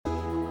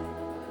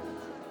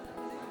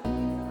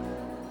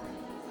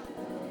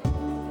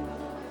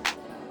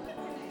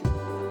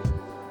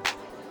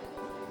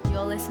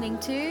You're listening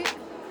to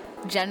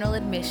General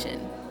Admission,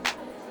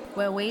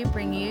 where we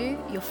bring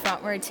you your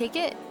front row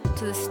ticket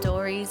to the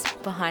stories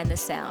behind the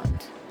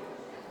sound.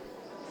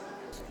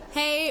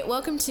 Hey,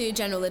 welcome to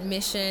General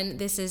Admission.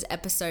 This is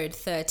episode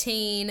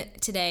 13.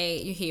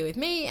 Today you're here with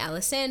me,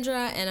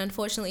 Alessandra, and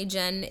unfortunately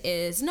Jen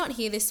is not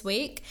here this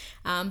week.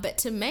 But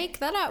to make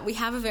that up, we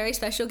have a very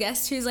special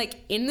guest who's like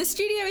in the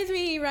studio with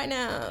me right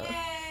now.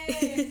 Yay!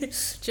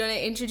 Do you want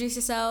to introduce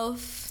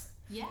yourself?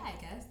 Yeah, I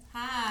guess.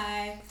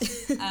 Hi,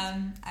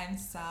 I'm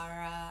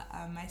Sarah.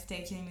 My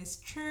stage name is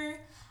True.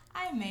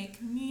 I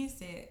make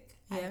music,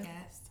 I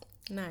guess.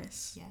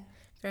 Nice. Yeah.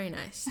 Very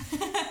nice.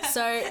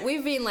 So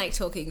we've been like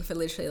talking for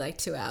literally like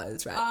 2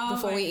 hours, right?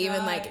 Before we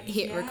even like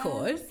hit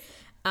record.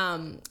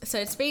 So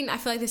it's been, I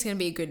feel like this is going to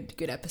be a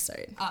good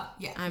episode. Oh,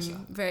 yeah,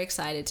 I'm very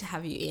excited to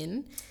have you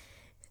in.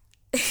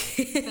 That's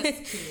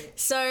cute.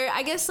 So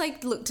I guess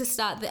like, look, to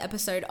start the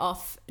episode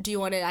off, do you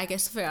want to, I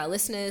guess for our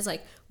listeners,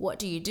 like what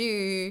do you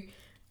do?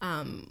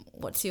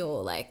 What's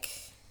your like,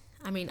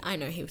 I mean, I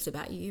know heaps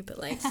about you, but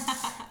like,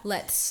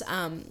 let's,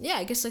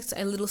 I guess like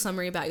a little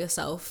summary about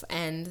yourself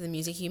and the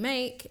music you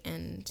make.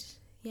 And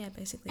yeah,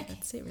 basically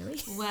that's it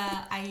really.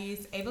 Well, I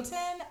use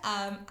Ableton.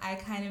 I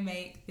kind of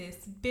make this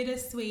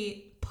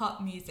bittersweet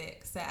pop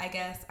music. So I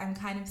guess I'm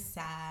kind of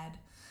sad,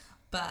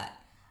 but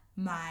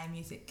my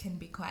music can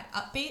be quite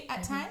upbeat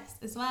at times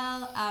as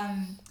well.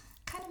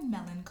 Kind of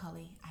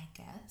melancholy, I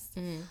guess.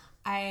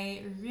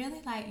 I really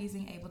like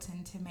using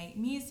Ableton to make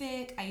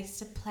music. I used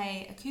to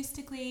play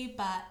acoustically,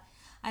 but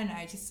I don't know,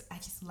 I just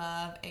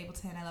love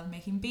Ableton. I love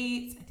making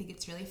beats. I think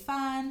it's really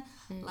fun.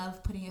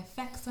 Love putting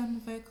effects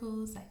on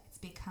vocals. Like, it's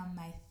become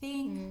my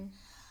thing.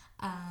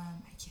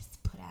 I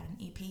just put out an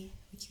EP,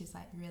 which is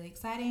like really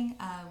exciting,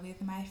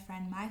 with my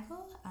friend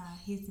Michael.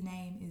 His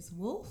name is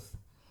Wolf.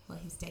 Well,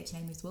 his stage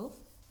name is Wolf.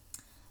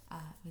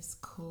 It was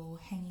cool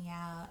hanging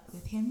out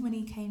with him when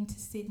he came to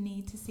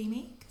Sydney to see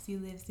me because he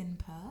lives in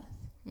Perth.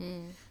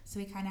 So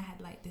we kind of had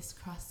like this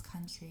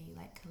cross-country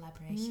like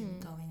collaboration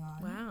going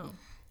on. Wow.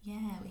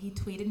 Yeah, he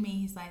tweeted me.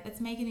 He's like,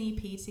 let's make an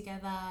EP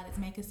together. Let's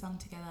make a song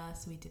together.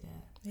 So we did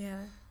it.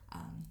 Yeah.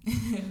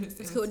 It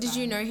was Cool. Did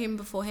you fun. know him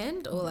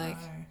beforehand or like,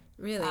 No.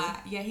 really?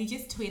 Yeah, he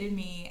just tweeted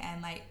me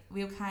and like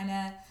we were kind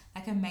of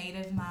like a mate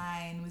of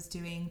mine was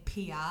doing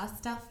PR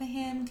stuff for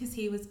him because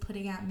he was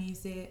putting out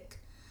music.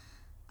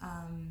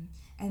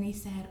 And he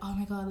said, oh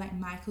my God, like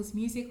Michael's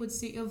music would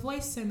suit your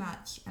voice so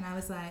much. And I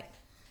was like,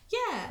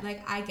 yeah,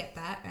 like I get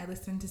that. I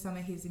listened to some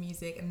of his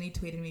music and he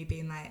tweeted me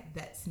being like,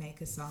 let's make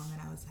a song.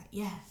 And I was like,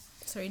 yeah.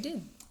 So he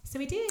did. So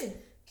we did.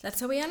 That's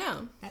how we are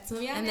now. That's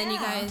what we are And now. then you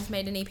guys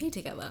made an EP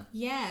together.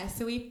 Yeah,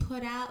 so we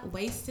put out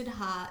Wasted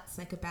Hearts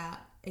like about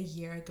a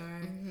year ago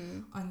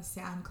on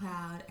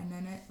SoundCloud. And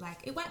then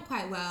it went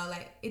quite well.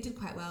 Like it did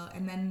quite well.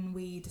 And then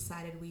we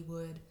decided we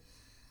would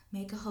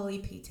make a whole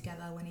EP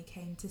together when he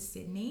came to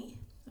Sydney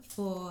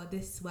for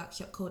this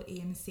workshop called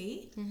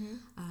EMC,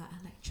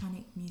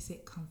 Electronic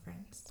Music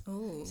Conference.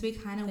 Oh, so we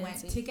kind of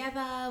went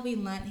together. We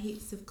learnt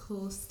heaps of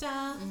cool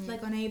stuff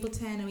like on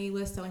Ableton, and we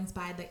were so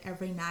inspired. Like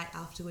every night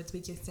afterwards,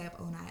 we just stay up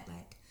all night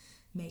like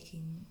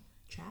making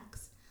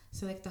tracks.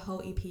 So like the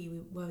whole EP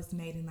was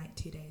made in like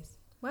 2 days.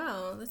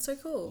 Wow, that's so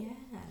cool.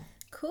 Yeah.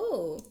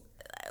 Cool.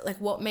 Like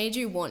what made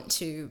you want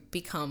to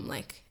become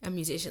like a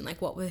musician? Like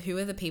who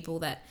are the people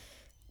that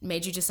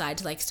made you decide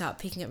to like start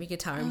picking up your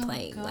guitar and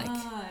playing? God. Like,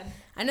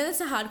 I know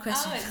that's a hard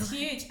question. Oh, it's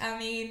huge. I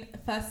mean,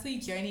 firstly,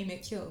 Joni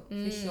Mitchell,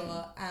 for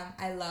sure.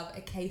 I love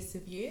A Case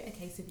of You. A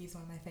Case of You is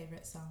one of my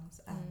favourite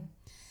songs.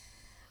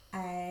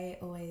 I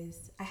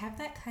have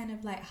that kind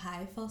of like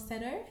high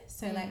falsetto.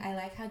 So like, I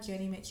like how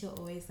Joni Mitchell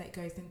always like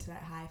goes into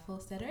that high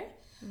falsetto.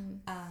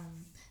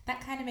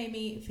 That kind of made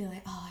me feel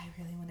like, oh, I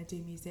really want to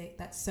do music.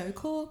 That's so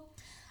cool.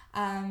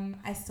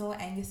 I saw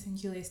Angus and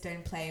Julia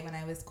Stone play when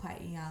I was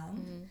quite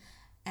young.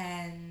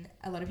 And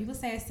a lot of people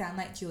say I sound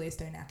like Julia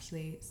Stone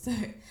actually. So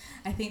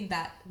I think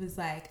that was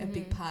like a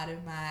big part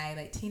of my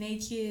like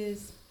teenage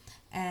years.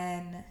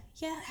 And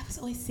yeah, I was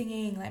always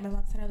singing. Like my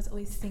mom said I was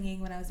always singing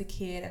when I was a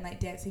kid and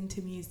like dancing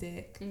to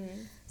music.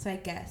 So I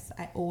guess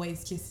I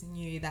always just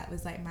knew that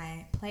was like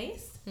my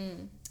place.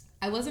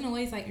 I wasn't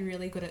always like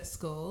really good at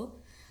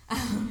school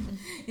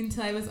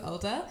until I was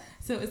older.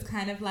 So it was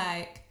kind of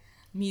like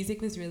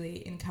music was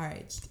really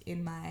encouraged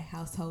in my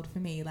household for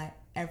me. Like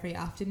every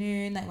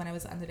afternoon, like when I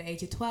was under the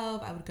age of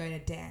 12, I would go to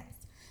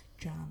dance,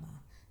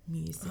 drama,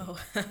 music,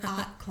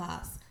 art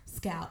class,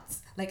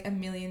 scouts, like a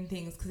million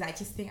things because I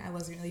just think I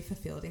wasn't really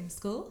fulfilled in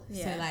school.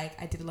 So like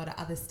I did a lot of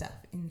other stuff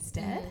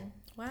instead.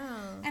 Wow.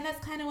 And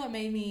that's kind of what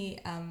made me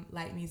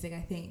like music,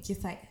 I think.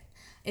 Just like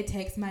it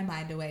takes my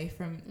mind away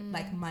from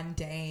like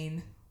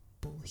mundane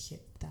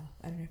bullshit stuff.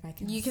 I don't know if I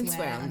can You can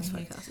swear on this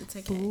podcast. It's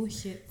okay.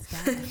 Bullshit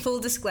stuff. Full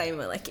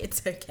disclaimer, like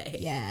it's okay.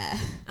 Yeah.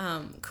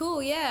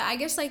 Cool. Yeah. I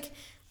guess like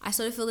I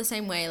sort of feel the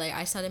same way. Like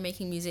I started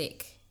making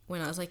music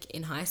when I was like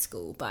in high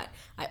school, but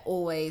I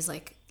always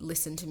like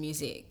listened to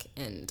music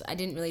and I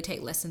didn't really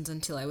take lessons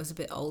until I was a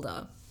bit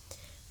older.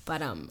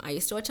 But I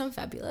used to watch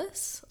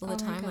Unfabulous all the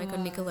time, like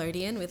on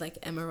Nickelodeon with like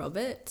Emma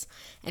Roberts,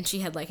 and she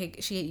had like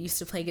she used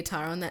to play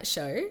guitar on that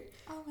show.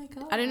 Oh my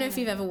god! I don't know if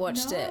you've ever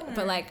watched it,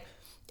 but like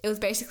it was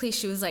basically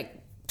she was like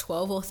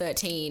 12 or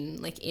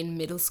 13, like in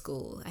middle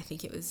school. I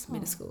think it was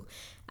middle school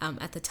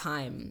at the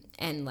time,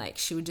 and like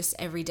she would just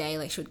every day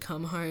like she would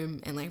come home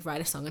and like write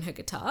a song on her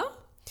guitar.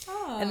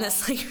 Oh. And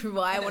that's like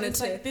why I wanted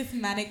to like this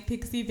manic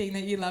pixie thing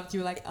that you loved.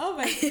 You were like, oh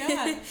my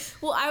god.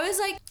 Well, I was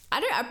like,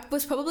 I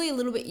was probably a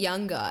little bit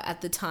younger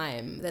at the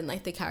time than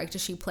like the character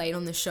she played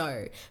on the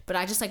show, but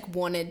I just like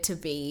wanted to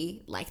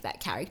be like that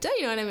character,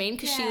 you know what I mean?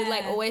 Because she would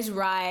like always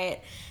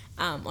write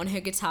on her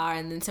guitar,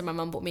 and then so my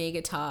mum bought me a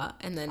guitar,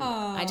 and then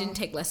I didn't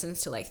take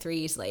lessons till like 3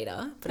 years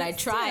later, but I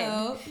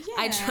tried.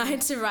 I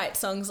tried to write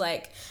songs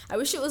like, I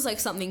wish it was like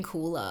something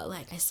cooler.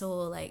 Like I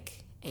saw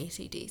like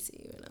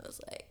AC/DC when I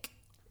was like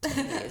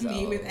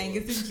me with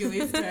Angus and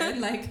Julia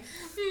Stern, like,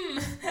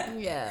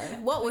 yeah.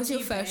 What was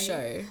your first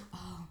show?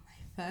 Oh,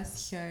 my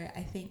first show,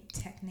 I think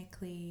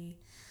technically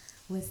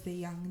was the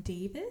Young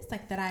Divas,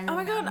 like that I remember. Oh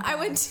my god, I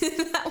went to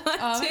that one too.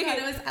 Oh my god,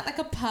 it was at like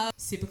a pub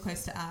super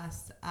close to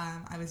us.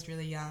 I was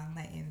really young,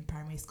 like in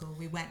primary school.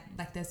 We went,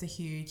 like there's a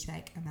huge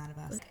like amount of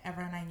us. Like,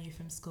 everyone I knew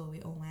from school,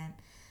 we all went.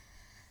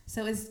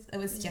 So it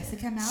was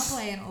Jessica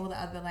Malboy and all the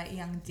other like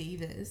Young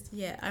Divas.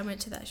 Yeah, I went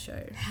to that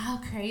show.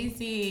 How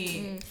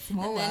crazy!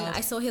 Small and world. then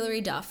I saw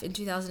Hilary Duff in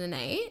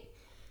 2008.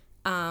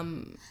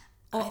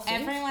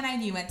 Everyone I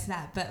knew went to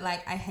that, but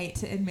like I hate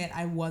to admit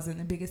I wasn't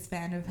the biggest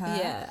fan of her.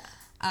 Yeah.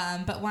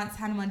 But once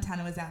Hannah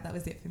Montana was out, that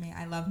was it for me.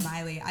 I love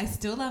Miley. I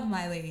still love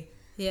Miley.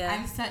 Yeah.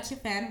 I'm such a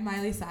fan of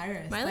Miley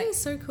Cyrus. Miley is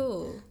so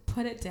cool.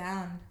 Put it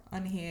down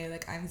on here.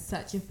 Like I'm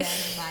such a fan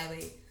of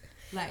Miley.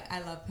 Like I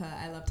love her.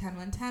 I loved Hannah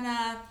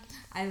Montana.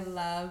 I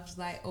loved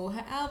like all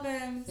her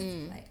albums.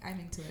 Like I'm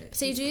into it.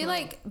 So do you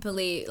like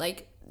believe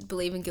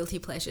in guilty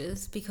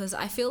pleasures? Because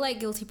I feel like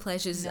guilty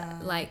pleasures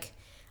like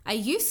I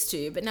used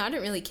to, but now I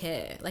don't really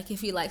care. Like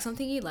if you like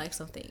something, you like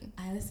something.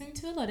 I listen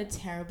to a lot of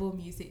terrible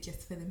music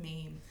just for the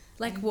meme.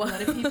 Like and what? A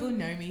lot of people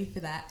know me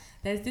for that.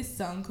 There's this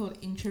song called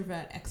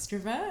Introvert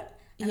Extrovert.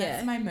 And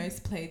that's my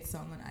most played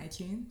song on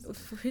iTunes.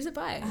 Who's it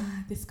by?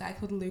 This guy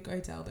called Luke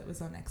O'Dell that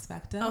was on X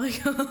Factor. Oh my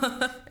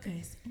god.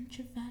 Goes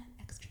introvert,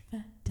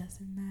 extrovert,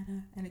 doesn't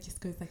matter. And it just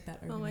goes like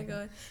that over Oh my and over.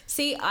 god.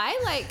 See, I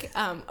like,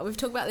 we've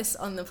talked about this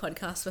on the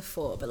podcast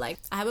before, but like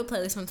I have a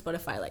playlist on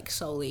Spotify like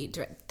solely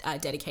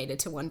dedicated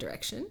to One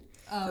Direction.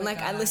 Oh and like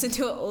God. I listen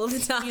to it all the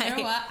time. You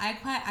know what?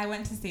 I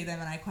went to see them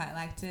and I quite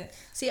liked it.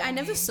 See, I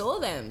never saw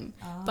them,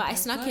 but I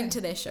snuck into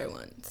their show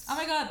once. Oh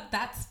my god,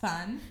 that's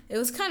fun. It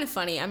was kind of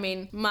funny. I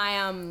mean,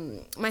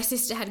 my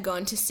sister had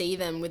gone to see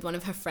them with one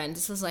of her friends.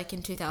 This was like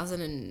in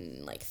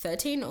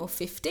 2013 or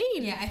 15.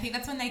 Yeah, I think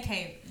that's when they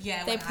came.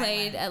 Yeah, they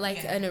played at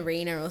like an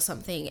arena or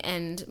something,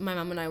 and my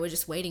mum and I were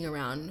just waiting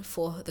around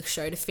for the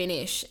show to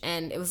finish,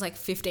 and it was like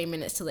 15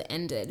 minutes till it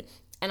ended.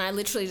 And I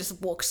literally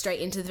just walked straight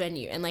into the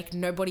venue and like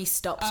nobody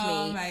stopped me.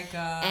 Oh my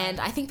god.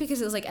 And I think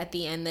because it was like at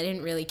the end, they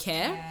didn't really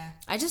care. Yeah.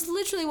 I just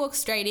literally walked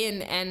straight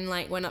in and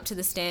like went up to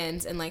the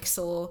stands and like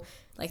saw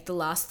like the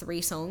last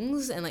 3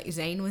 songs, and like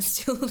Zayn was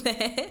still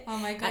there. Oh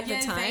my god. At the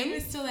time. Zayn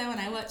was still there when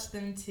I watched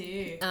them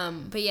too.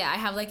 But yeah, I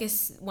have like a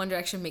One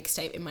Direction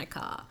mixtape in my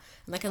car.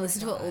 And like I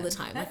listen to it all the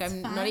time. That's like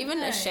I'm fun, not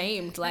even though.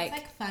 ashamed. Like,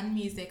 it's like fun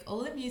music.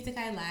 All the music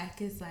I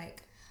like is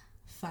like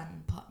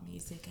fun pop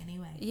music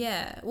anyway.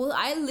 yeah. Well,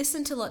 I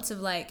listen to lots of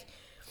like,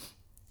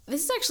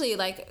 this is actually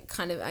like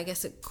kind of, I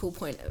guess, a cool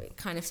point. It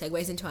kind of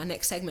segues into our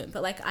next segment.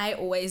 But like I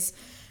always,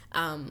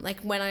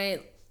 like when I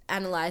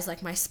analyze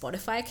like my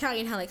Spotify account,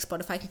 you know how like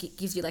Spotify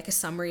gives you like a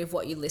summary of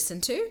what you listen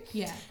to?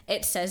 Yeah.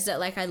 It says that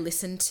like I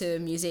listen to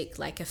music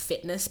like a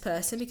fitness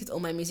person because all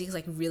my music is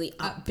like really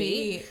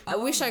upbeat. I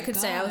wish I could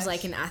say I was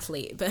like an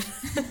athlete, but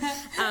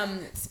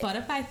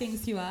Spotify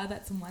thinks you are.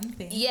 That's one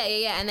thing.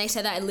 yeah. And they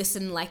said that I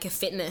listen like a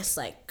fitness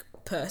like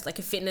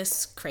a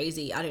fitness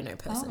crazy, I don't know,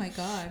 person. Oh my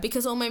god.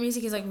 Because all my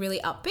music is like really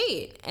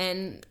upbeat.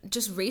 And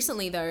just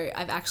recently though,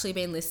 I've actually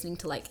been listening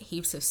to like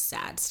heaps of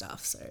sad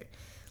stuff. So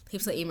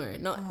heaps of emo,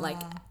 not like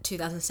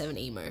 2007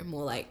 emo,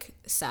 more like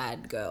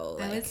sad girl.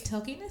 I was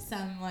talking to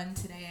someone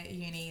today at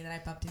uni that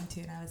I bumped into,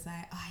 and I was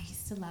like, oh, I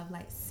used to love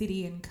like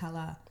City and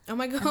Colour. Oh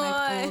my god. And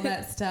like all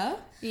that stuff.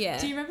 Yeah.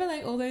 Do you remember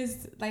like all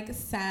those like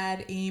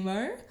sad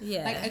emo?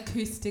 Yeah. Like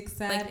acoustic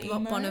sad like emo?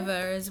 Bon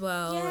Iver as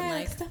well. Yeah, and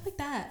like stuff like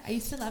that. I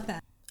used to love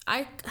that.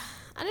 I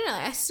don't know,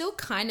 I still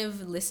kind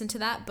of listen to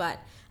that, but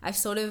I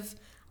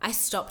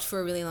stopped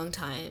for a really long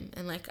time,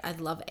 and like I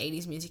love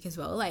 80s music as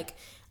well, like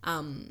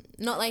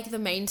not like the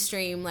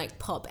mainstream like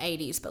pop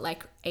 80s, but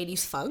like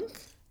 80s funk.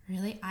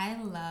 Really?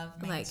 I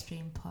love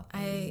mainstream pop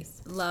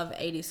 80s. I love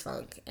 80s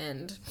funk,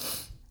 and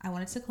I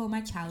wanted to call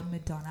my child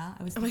Madonna.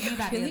 I was my thinking God,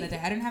 about it really? the other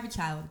day. I don't have a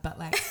child, but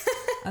like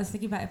I was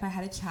thinking about if I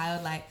had a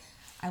child, like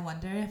I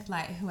wonder if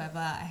like whoever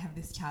I have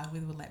this child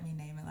with will let me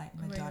name it like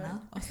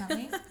Madonna or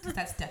something, because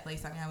that's definitely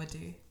something I would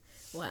do.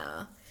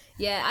 Wow.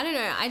 Yeah, I don't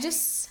know. I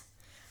just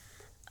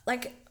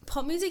like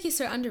pop music is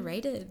so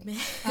underrated, man.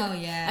 Oh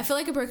yeah. I feel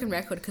like a broken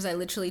record because I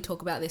literally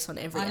talk about this on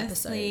every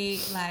Honestly,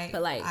 episode. like,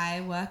 but like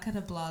I work at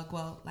a blog.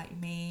 Well, like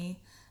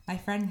me, my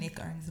friend Nick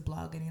owns a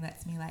blog and he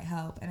lets me like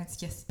help, and it's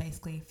just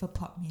basically for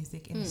pop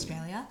music in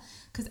Australia,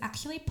 because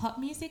actually pop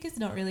music is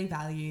not really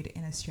valued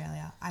in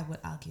Australia, I would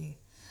argue.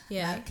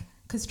 Yeah. Like,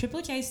 because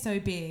Triple J is so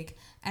big,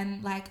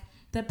 and like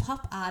the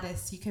pop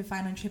artists you can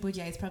find on Triple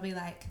J is probably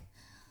like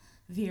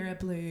Vera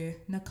Blue,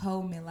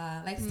 Nicole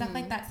Miller, like stuff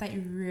like that's like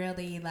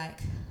really like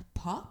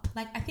pop.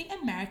 Like I think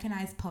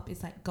Americanized pop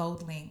is like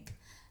Gold Link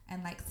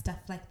and like stuff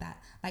like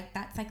that. Like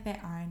that's like their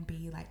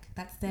R&B, like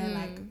that's their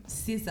like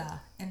SZA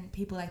and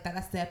people like that.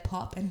 That's their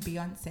pop and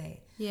Beyonce.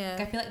 Yeah.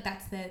 Like, I feel like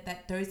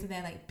those are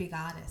their like big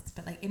artists.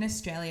 But like in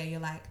Australia, you're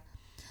like,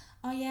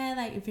 oh yeah,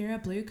 like Vera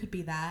Blue could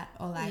be that,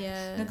 or like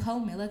Nicole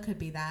Miller could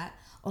be that,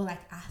 or like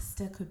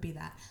Asta could be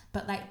that.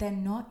 But like they're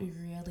not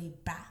really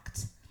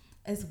backed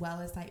as well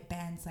as like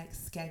bands like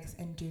Skeggs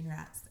and Dune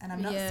Rats. And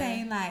I'm not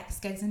saying like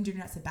Skeggs and Dune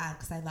Rats are bad,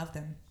 because I love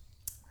them.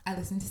 I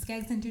listen to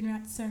Skeggs and Dune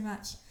Rats so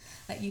much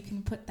that you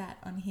can put that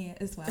on here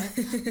as well.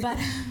 But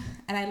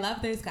and I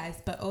love those guys,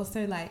 but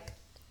also like,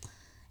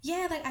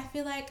 yeah, like I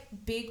feel like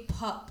big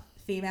pop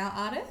female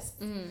artists,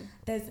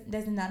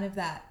 there's none of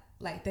that.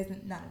 Like there's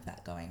none of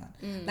that going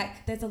on.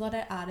 Like there's a lot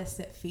of artists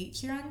that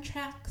feature on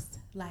tracks,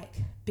 like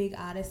big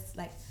artists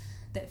like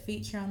that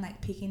feature on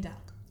like Peking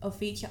Duck or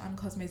feature on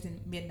Cosmos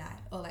in Midnight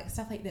or like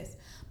stuff like this.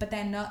 But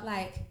they're not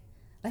like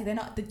they're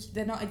not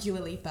a Dua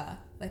Lipa.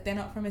 Like they're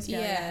not from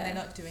Australia and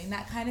they're not doing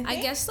that kind of thing.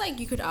 I guess like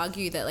you could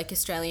argue that like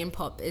Australian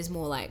pop is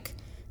more like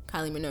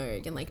Kylie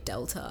Minogue and like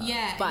Delta.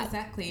 Yeah, but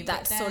exactly.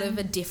 That's but sort of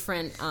a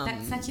different.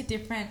 That's such a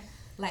different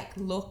like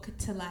look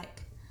to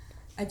like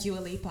a Dua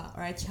Lipa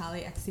or a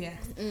Charlie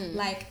XCX.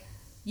 Like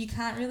you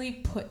can't really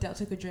put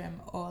Delta Goodrem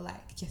or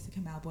like Jessica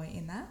Mauboy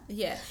in that.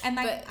 Yeah. And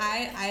like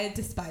I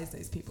despise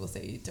those people, so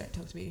you don't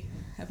talk to me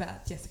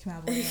about Jessica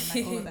Mauboy and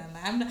like all of them.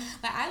 Like, I'm not,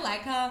 like I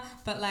like her,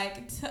 but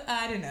like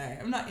I don't know,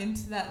 I'm not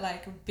into that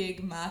like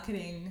big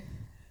marketing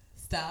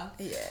stuff.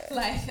 Yeah.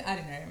 Like I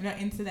don't know, I'm not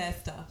into their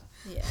stuff.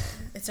 Yeah.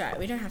 It's alright,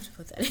 we don't have to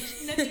put that in.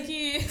 No, thank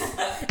you.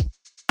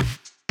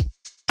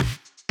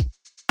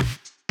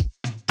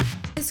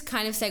 This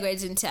kind of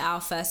segues into our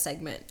first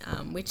segment,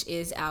 which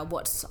is our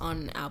what's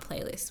on our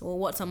playlist, or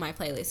what's on my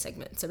playlist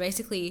segment. So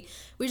basically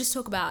we just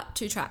talk about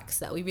 2 tracks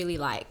that we really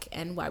like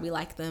and why we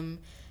like them,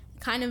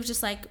 kind of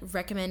just like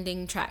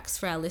recommending tracks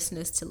for our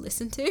listeners to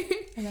listen to.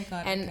 Oh my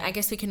God, and I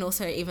guess we can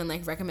also even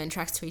like recommend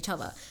tracks to each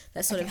other.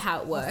 That's sort of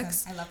how it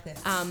works. Awesome. I love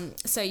this.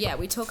 So yeah,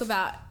 we talk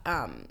about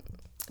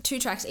 2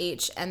 tracks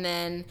each, and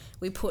then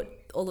we put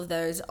all of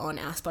those on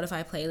our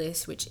Spotify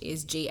playlist, which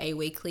is GA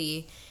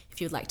Weekly,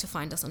 if you'd like to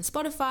find us on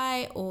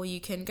Spotify, or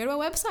you can go to our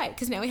website,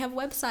 because now we have a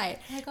website,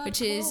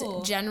 which is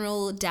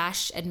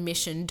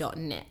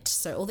general-admission.net.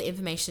 So all the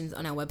information's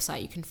on our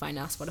website. You can find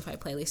our Spotify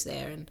playlist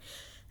there, and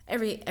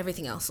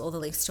everything else, all the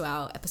links to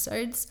our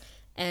episodes.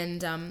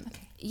 And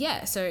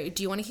yeah, so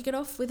do you want to kick it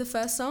off with the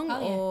first song?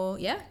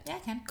 Yeah, I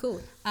can.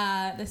 Cool.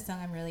 The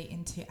song I'm really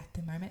into at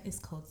the moment is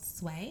called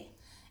Sway.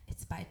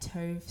 It's by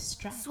Tove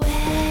Strike.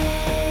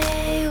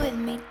 Sway with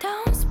me,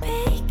 don't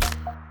speak.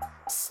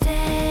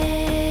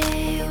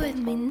 Stay with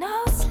me,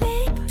 no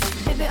sleep.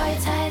 Baby, are you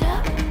tied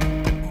up?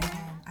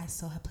 I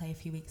saw her play a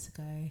few weeks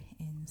ago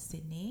in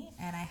Sydney,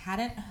 and I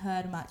hadn't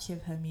heard much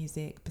of her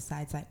music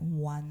besides like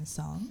one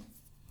song.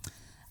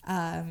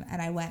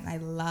 And I went and I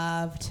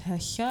loved her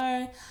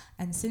show,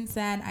 and since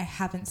then I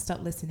haven't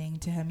stopped listening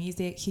to her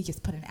music. She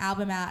just put an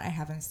album out. I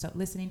haven't stopped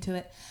listening to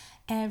it.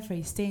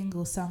 Every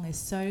single song is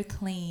so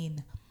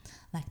clean.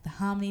 Like the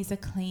harmonies are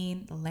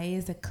clean, the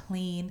layers are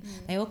clean.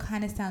 They all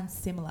kind of sound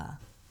similar.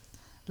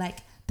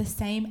 Like the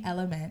same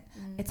element.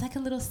 It's like a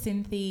little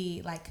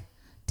synthy, like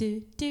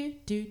do do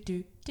do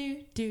do do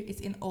do. It's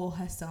in all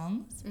her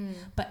songs,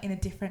 but in a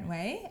different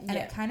way, and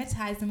it kind of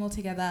ties them all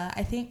together.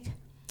 I think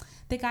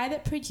the guy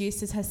that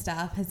produces her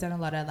stuff has done a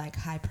lot of like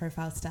high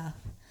profile stuff,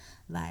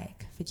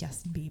 like for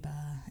Justin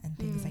Bieber and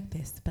things like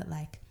this. But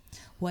like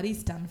what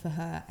he's done for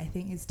her, I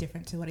think, is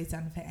different to what he's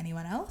done for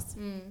anyone else.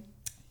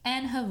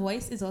 And her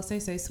voice is also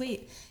so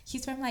sweet.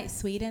 She's from like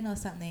Sweden or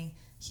something.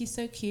 She's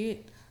so cute.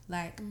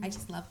 Like I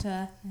just loved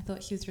her. I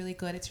thought she was really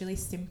good. It's really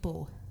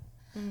simple.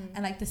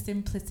 And like the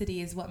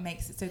simplicity is what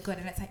makes it so good.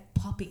 And it's like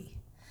poppy.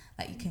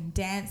 Like you can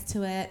dance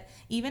to it.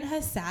 Even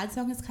her sad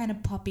song is kind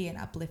of poppy and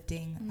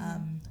uplifting.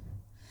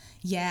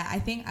 Yeah, I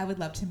think I would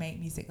love to make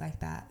music like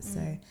that.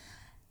 So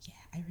yeah,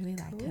 I really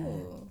like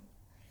her.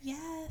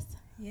 Yes.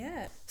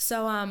 Yeah.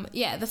 So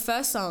yeah, the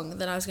first song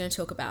that I was going to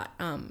talk about,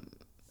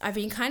 I've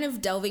been kind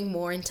of delving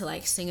more into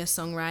like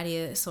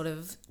singer-songwriter sort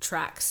of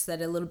tracks that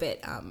are a little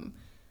bit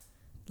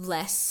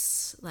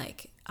less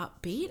like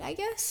upbeat, I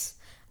guess.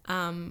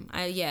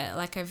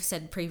 Like I've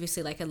said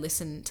previously, like I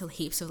listen to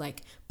heaps of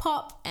like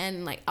pop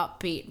and like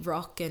upbeat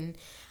rock, and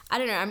I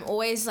don't know, I'm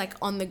always like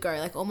on the go.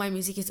 Like all my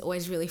music is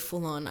always really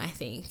full on, I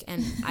think,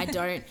 and I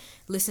don't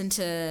listen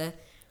to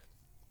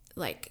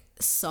like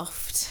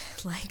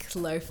soft like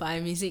lo-fi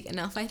music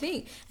enough, I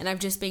think, and I've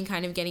just been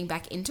kind of getting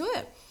back into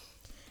it.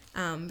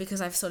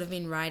 Because I've sort of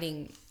been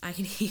writing. I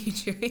can hear you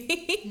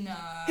chewing. No.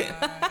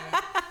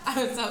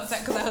 I was so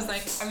upset because I was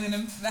like, I'm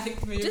gonna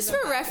like move. Just the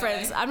for mic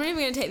reference, away. I'm not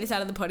even going to take this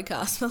out of the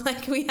podcast, but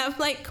like we have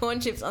like corn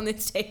chips on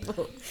this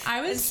table.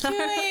 I was Sorry.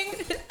 chewing,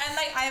 and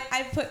like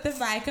I put the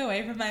mic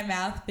away from my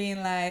mouth,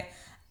 being like,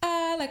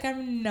 like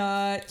I'm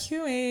not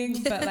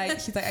chewing, but like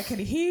she's like, I can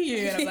hear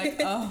you, and I'm like,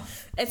 oh.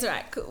 It's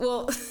alright.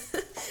 Well,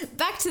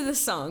 back to the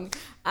song.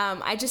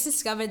 I just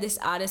discovered this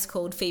artist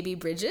called Phoebe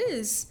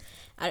Bridgers.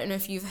 I don't know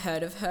if you've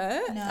heard of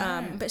her,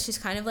 No. but she's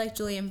kind of like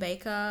Julian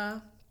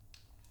Baker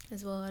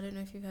as well. I don't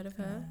know if you've heard of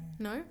her.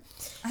 No?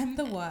 I'm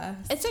the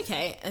worst. It's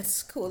okay.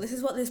 It's cool. This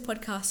is what this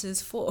podcast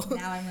is for.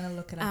 Now I'm gonna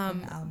look it up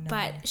and I'll know.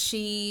 But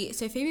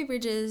so Phoebe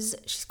Bridgers,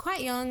 she's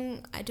quite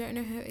young. I don't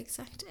know her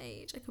exact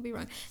age. I could be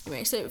wrong.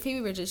 Anyway, so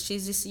Phoebe Bridgers,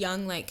 she's this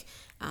young like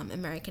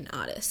American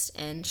artist,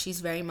 and she's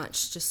very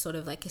much just sort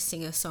of like a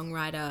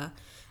singer-songwriter,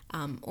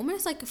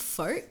 almost like a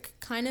folk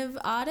kind of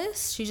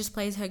artist. She just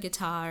plays her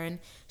guitar, and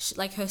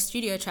like her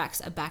studio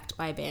tracks are backed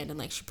by a band, and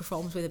like she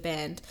performs with a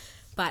band.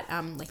 But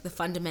like the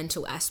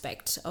fundamental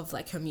aspect of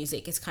like her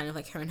music is kind of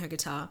like her and her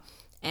guitar.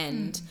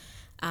 And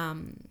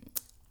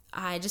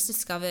I just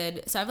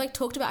discovered, so I've like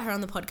talked about her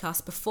on the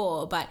podcast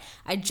before, but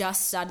I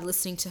just started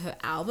listening to her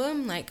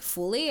album like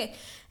fully,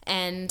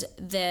 and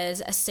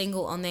there's a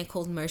single on there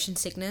called Motion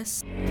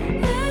Sickness,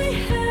 I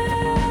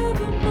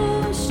have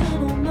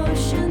emotional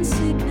motion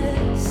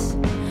sickness.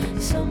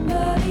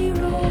 Somebody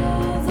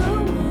roll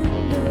the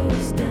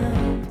windows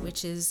down.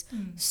 which is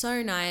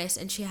so nice.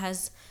 And she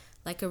has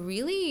like a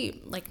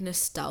really like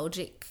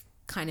nostalgic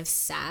kind of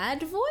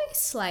sad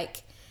voice.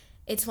 Like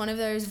it's one of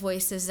those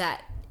voices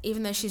that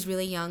even though she's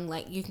really young,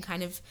 like you can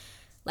kind of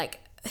like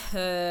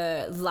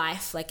her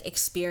life like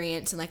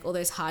experience and like all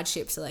those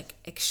hardships are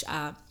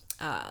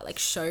like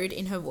showed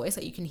in her voice,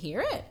 like you can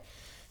hear it.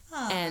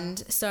 And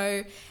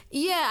so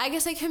yeah, I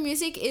guess like her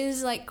music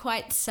is like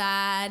quite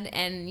sad,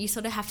 and you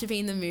sort of have to be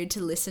in the mood to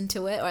listen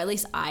to it, or at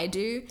least I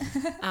do.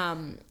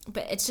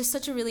 But it's just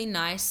such a really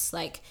nice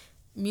like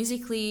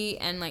musically,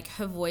 and like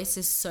her voice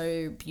is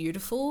so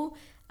beautiful,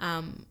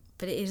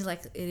 but it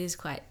is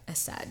quite a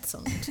sad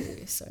song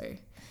too. So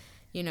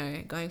you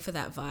know, going for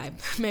that vibe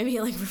maybe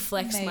it like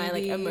reflects my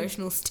like Maybe.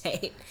 emotional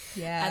state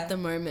at the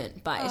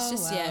moment, but it's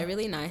just wow. a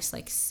really nice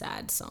like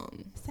sad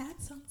song.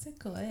 Sad songs are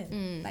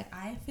good. Like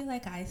I feel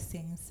like I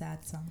sing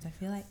sad songs. I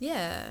feel like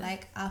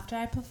like after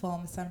I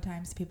perform,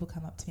 sometimes people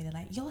come up to me, they're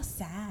like, "You're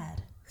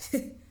sad."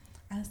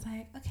 I was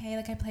like, okay,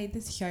 like I played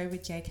this show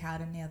with Jake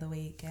Howden the other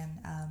week, and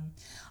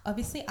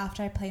obviously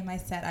after I play my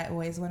set, I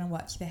always want to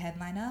watch the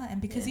headliner, and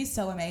because he's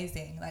so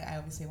amazing, like I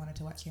obviously wanted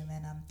to watch him,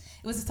 and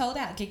it was a sold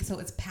out gig, so it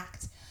was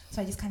packed,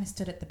 so I just kind of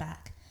stood at the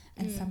back,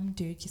 and some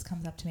dude just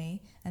comes up to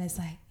me and is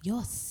like,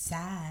 "You're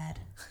sad."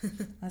 I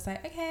was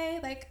like, okay,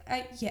 like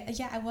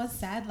yeah, I was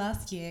sad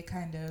last year,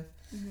 kind of,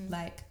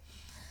 like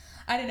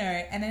I don't know,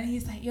 and then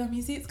he's like, "Your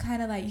music's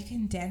kind of like you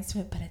can dance to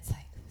it, but it's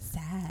like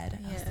sad."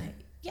 I was like,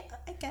 yeah,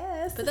 I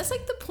guess. But that's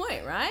like the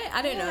point, right?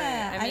 I don't know.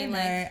 I mean,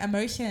 like, know.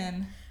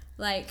 Emotion.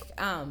 like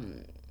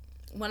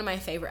one of my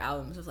favorite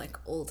albums of like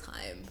all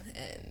time,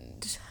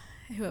 and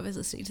whoever's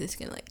listening to this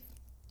can like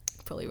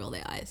probably roll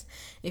their eyes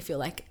if you're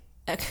like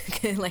a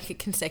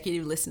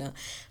consecutive listener,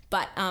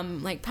 but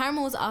like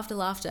Paramore's After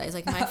Laughter is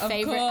like my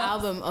favorite course.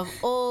 album of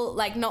all,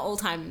 like not all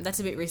time, that's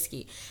a bit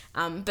risky,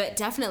 but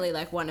definitely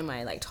like one of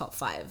my like top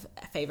 5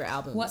 favorite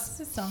albums. What's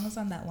the songs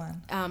on that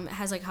one? It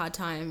has like Hard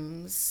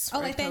Times, Oh,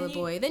 Red like their Colour new-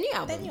 Boy, the new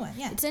album. their new one,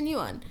 yeah. It's a new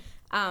one.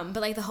 But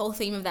like the whole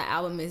theme of that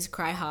album is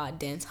cry hard,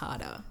 dance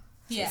harder.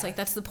 So Yeah. it's like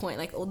that's the point.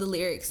 Like all the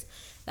lyrics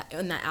that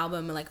on that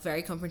album are like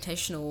very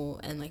confrontational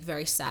and like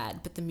very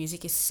sad, but the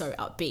music is so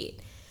upbeat.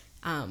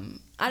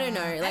 I don't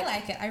know. Like, I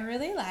like it. I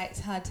really liked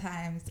Hard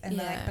Times and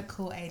the, like Yeah. the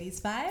cool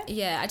 80s vibe.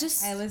 yeah,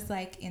 I was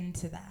like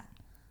into that.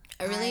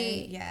 I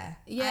really, yeah.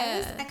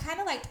 yeah. I kind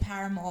of liked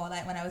Paramore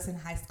like when I was in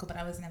high school, but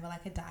I was never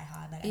like a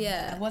diehard. Like,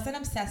 Yeah. I wasn't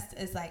obsessed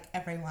as like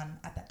everyone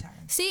at that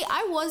time. See,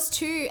 I was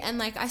too, and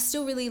like I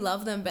still really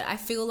love them, but I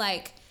feel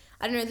like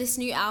I don't know, this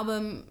new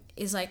album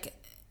is like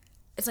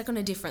it's like on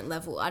a different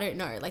level. I don't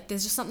know. Like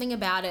there's just something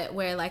about it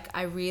where like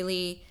I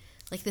really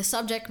like the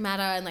subject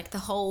matter and like the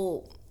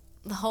whole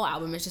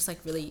album is just like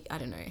really, I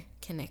don't know,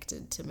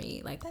 connected to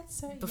me like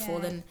That's so before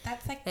then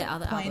that's like their the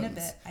other point albums.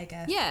 of it, I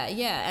guess.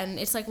 Yeah, and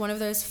it's like one of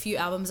those few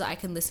albums that I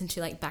can listen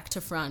to like back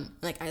to front.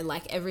 Like I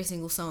like every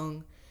single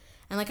song,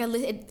 and like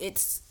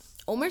it's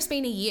almost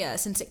been a year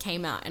since it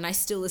came out, and I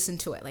still listen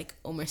to it like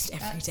almost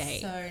every day.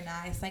 So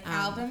nice. Like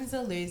albums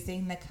are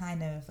losing the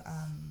kind of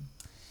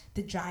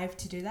the drive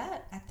to do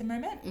that at the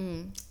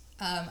moment.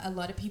 A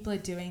lot of people are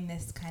doing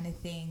this kind of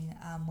thing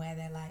where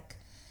they're like,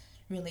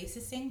 release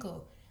a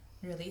single,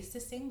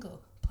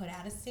 put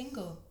out a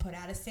single,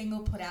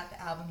 put out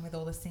the album with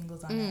all the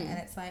singles on it. And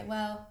it's like,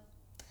 well,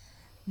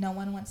 no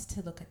one wants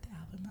to look at the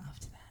album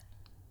after that.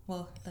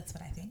 Well, that's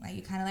what I think. Like,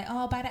 you're kind of like, oh,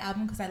 I'll buy the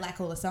album because I like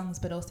all the songs,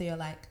 but also you're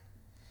like,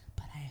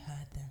 but I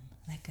heard them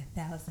like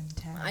 1,000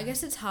 times. I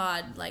guess it's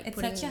hard, like It's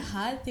such a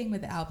hard thing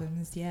with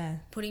albums, yeah.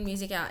 putting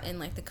music out in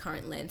like the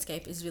current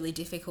landscape is really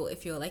difficult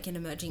if you're like an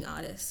emerging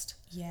artist.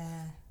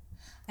 Yeah.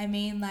 I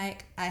mean,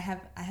 like, I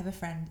have a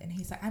friend and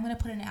he's like, I'm going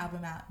to put an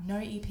album out. No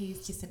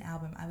EPs, just an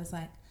album. I was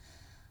like,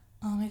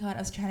 Oh my God, I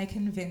was trying to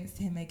convince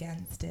him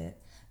against it.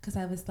 Because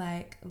I was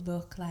like,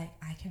 look, like,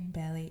 I can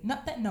barely...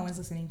 Not that no one's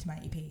listening to my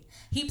EP.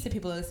 Heaps of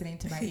people are listening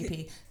to my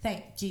EP.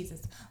 Thank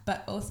Jesus.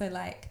 But also,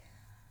 like,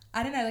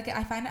 I don't know, like,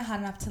 I find it hard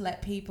enough to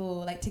let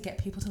people, like, to get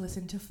people to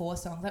listen to 4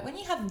 songs. Like, when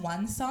you have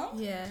one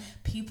song,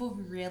 people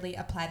really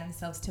apply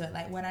themselves to it.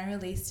 Like, when I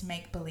released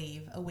Make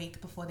Believe a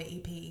week before the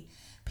EP,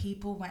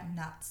 people went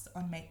nuts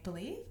on Make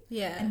Believe.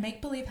 Yeah. And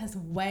Make Believe has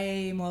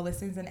way more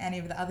listens than any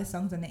of the other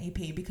songs on the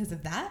EP because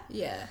of that.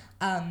 Yeah.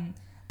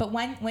 But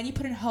when you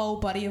put a whole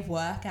body of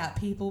work out,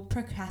 people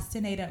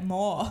procrastinate it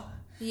more.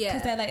 Yeah.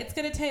 Because they're like, it's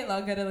going to take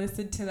longer to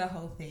listen to the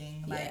whole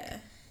thing. Like, yeah.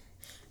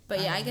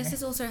 But yeah, I guess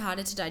it's also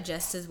harder to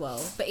digest as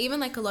well. But even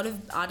like a lot of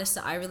artists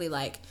that I really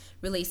like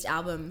released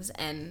albums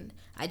and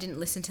I didn't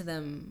listen to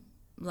them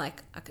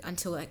like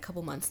until like a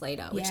couple months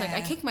later, which like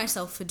I kick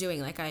myself for doing.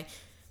 Like I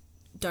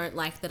don't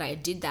like that I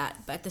did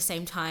that. But at the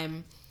same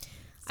time,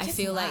 I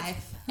feel like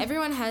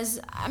everyone has,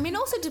 I mean,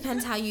 also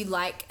depends how you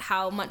like,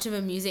 how much of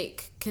a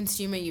music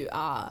consumer you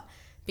are.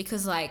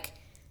 Because like,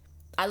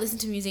 I listen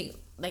to music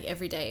like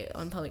every day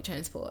on public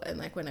transport and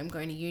like when I'm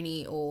going to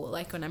uni or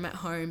like when I'm at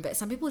home. But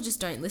some people just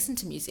don't listen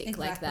to music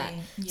like that.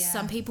 Yeah.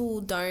 Some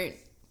people don't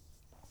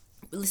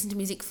listen to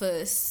music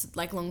for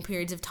like long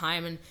periods of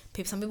time and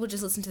some people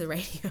just listen to the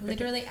radio.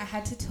 Literally, I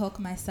had to talk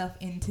myself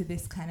into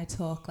this kind of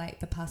talk like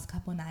the past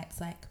couple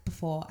nights, like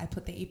before I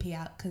put the EP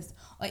out,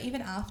 or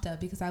even after,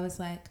 because I was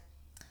like,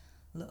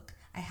 look,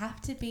 I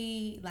have to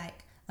be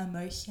like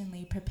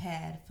emotionally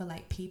prepared for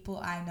like people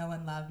I know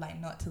and love,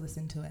 like not to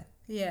listen to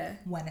it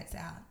when it's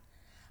out.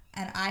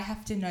 And I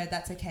have to know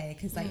that's okay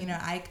because, like, you know,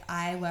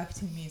 I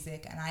worked in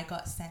music and I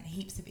got sent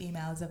heaps of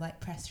emails of, like,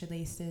 press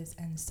releases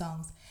and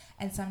songs.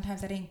 And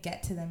sometimes I didn't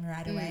get to them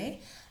right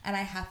away. And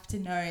I have to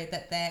know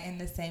that they're in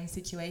the same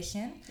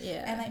situation.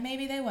 Yeah. And, like,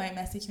 maybe they won't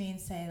message me and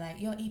say,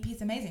 like, your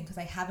EP's amazing because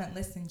I haven't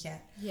listened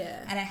yet.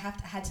 Yeah. And I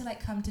had to, like,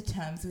 come to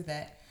terms with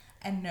it.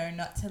 And know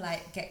not to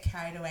like get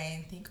carried away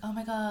and think, oh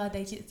my God,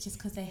 they just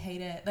because they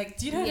hate it. Like,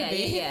 do you know what I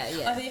mean?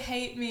 Yeah. Or they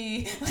hate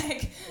me.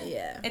 Like,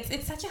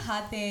 it's such a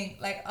hard thing.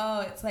 Like,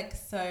 it's like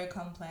so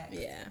complex.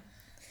 Yeah.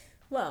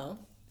 Well,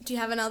 do you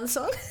have another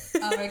song?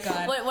 Oh my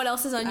God. What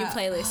else is on your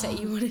playlist that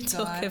you want to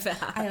talk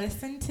about? I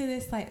listened to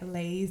this like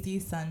Lazy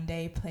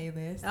Sunday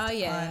playlist. Oh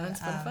yeah, on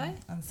Spotify.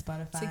 On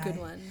Spotify. It's a good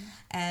one.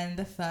 And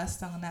the first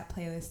song on that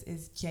playlist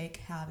is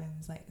Jake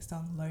Howden's like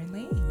song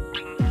Lonely.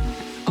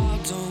 I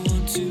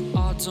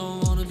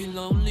don't want to be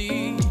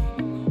lonely.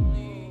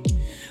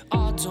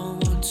 I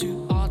don't want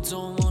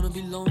to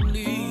be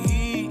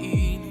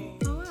lonely.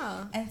 Oh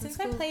wow. And since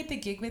I played the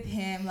gig with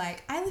him,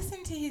 like I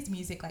listened to his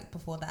music like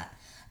before that.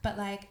 But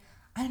like,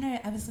 I don't know,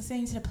 I was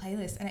listening to the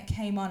playlist and it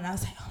came on and I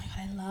was like, oh my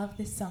God, I love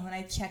this song. And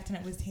I checked and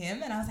it was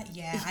him and I was like,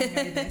 yeah, I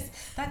know this.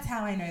 That's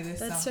how I know this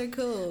song. That's so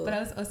cool. But I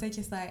was also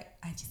just like,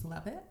 I just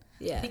love it.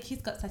 Yeah. I think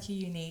he's got such a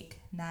unique,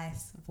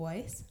 nice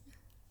voice.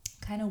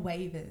 Kind of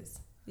wavers.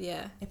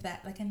 Yeah. If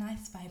that, like a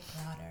nice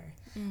vibrato.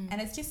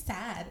 And it's just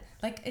sad.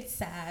 Like, it's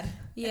sad.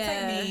 Yeah.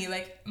 It's like me.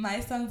 Like,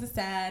 my songs are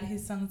sad.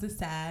 His songs are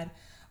sad.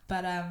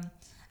 But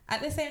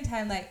at the same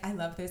time, like, I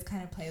love those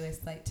kind of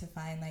playlists, like, to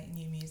find, like,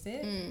 new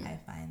music. I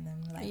find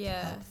them, like,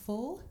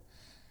 helpful.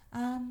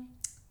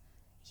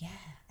 Yeah,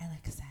 I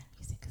like sad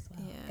music as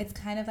well. Yeah. It's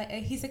kind of like,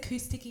 he's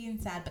acoustic-y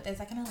and sad, but there's,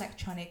 like, an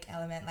electronic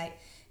element. Like,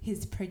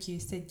 his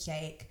producer,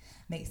 Jake,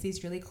 makes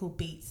these really cool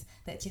beats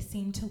that just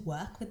seem to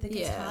work with the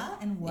guitar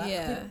and work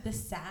with the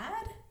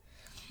sad.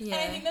 Yeah.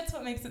 And I think that's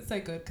what makes it so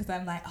good because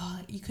I'm like,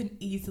 you can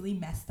easily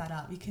mess that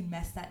up. You can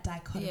mess that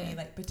dichotomy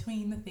like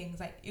between the things.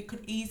 Like it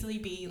could easily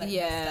be like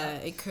messed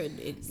up. It could.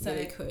 It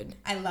really could.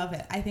 I love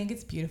it. I think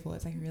it's beautiful.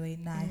 It's like a really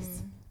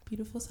nice,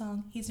 beautiful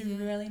song. He's a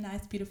really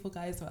nice, beautiful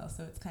guy as well.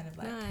 So it's kind of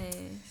like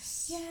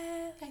nice.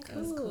 Yeah, like it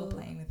was cool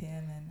playing with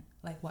him and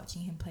like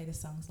watching him play the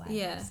songs live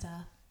and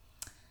stuff.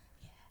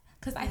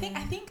 Because I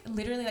think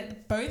literally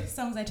like both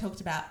songs I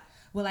talked about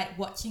were like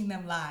watching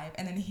them live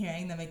and then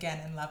hearing them again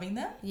and loving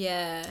them.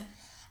 Yeah.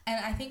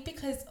 And I think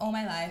because all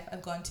my life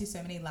I've gone to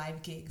so many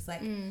live gigs.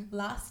 Like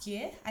last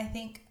year, I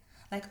think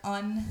like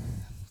on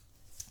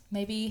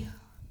maybe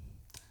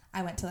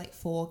I went to like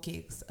 4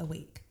 gigs a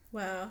week.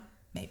 Wow.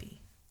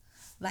 Maybe.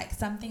 Like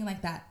something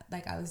like that.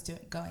 Like I was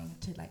going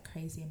to like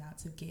crazy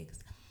amounts of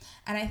gigs.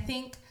 And I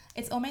think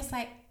it's almost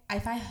like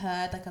if I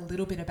heard like a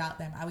little bit about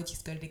them, I would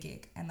just go to the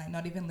gig and like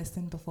not even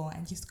listen before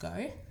and just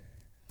go.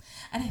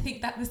 And I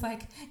think that was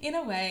like, in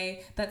a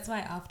way, that's why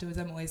afterwards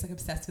I'm always like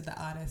obsessed with the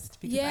artist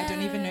because I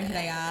don't even know who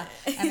they are.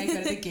 And I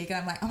go to the gig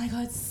and I'm like, oh my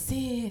God,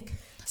 sick.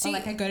 Or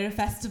like I go to a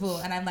festival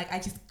and I'm like, I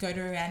just go to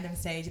a random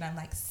stage and I'm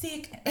like,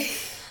 sick.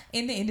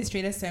 In the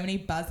industry, there's so many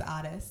buzz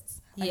artists.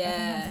 Like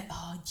everyone's like,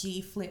 oh,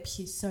 G-Flip,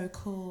 she's so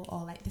cool.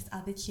 Or like this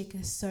other chick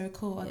is so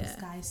cool. Or this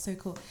guy is so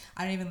cool.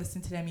 I don't even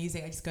listen to their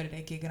music. I just go to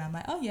their gig and I'm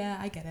like, oh yeah,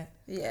 I get it.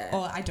 Yeah.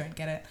 Or I don't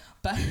get it.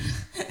 But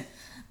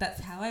that's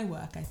how I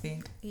work, I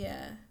think.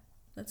 Yeah.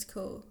 That's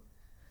cool.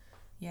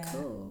 Yeah.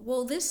 Cool.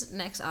 Well, this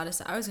next artist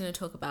that I was going to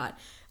talk about,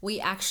 we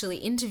actually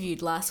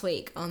interviewed last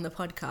week on the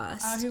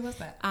podcast. Oh, who was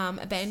that?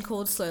 A band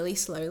called Slowly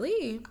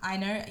Slowly. I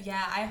know.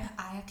 Yeah, I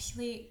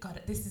actually got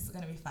it. This is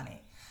going to be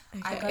funny.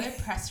 I got a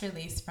press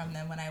release from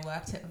them when I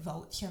worked at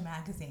Vulture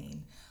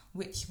magazine,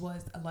 which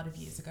was a lot of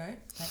years ago,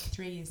 like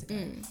 3 years ago.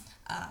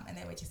 And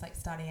they were just like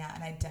starting out,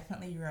 and I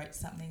definitely wrote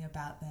something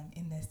about them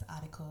in this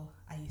article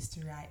I used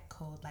to write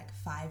called like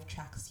 5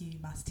 tracks you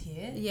must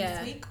hear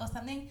this week or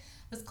something. It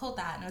was called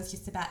that, and it was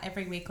just about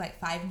every week like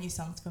 5 new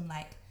songs from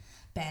like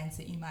bands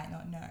that you might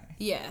not know.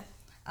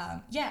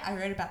 I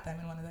wrote about them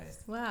in one of those.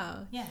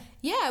 Wow.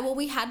 Yeah, well,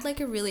 we had like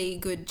a really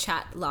good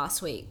chat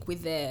last week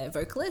with their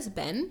vocalist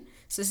Ben.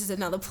 So this is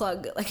another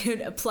plug, like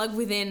a plug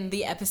within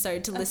the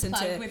episode to listen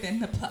to.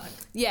 Within the plug.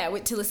 Yeah,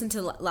 to listen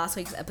to last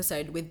week's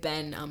episode with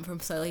Ben from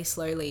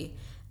Slowly.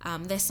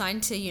 They're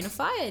signed to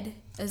Unified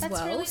as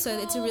well. Really so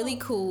cool. It's a really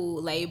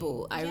cool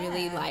label. I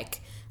really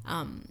like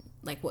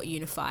what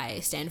Unify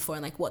stand for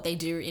and like what they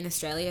do in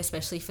Australia,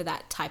 especially for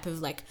that type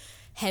of like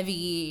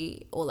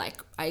heavy or like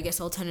I guess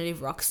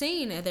alternative rock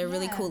scene. They're a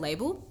really cool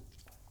label.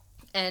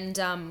 And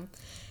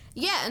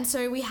and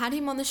so we had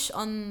him on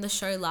the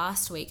show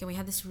last week, and we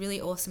had this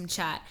really awesome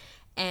chat.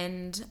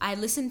 And I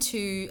listened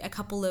to a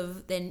couple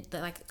of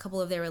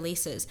their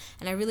releases,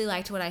 and I really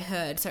liked what I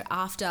heard. So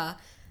after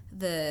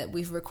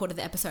we've recorded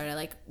the episode, I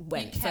like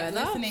went further.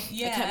 I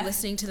kept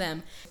listening to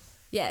them.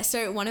 Yeah.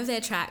 So one of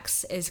their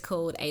tracks is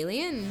called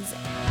Aliens.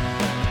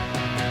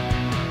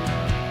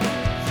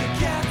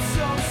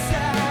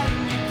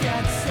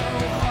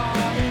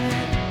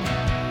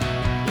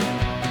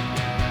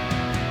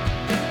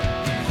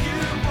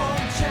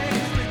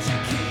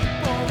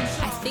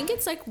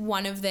 It's like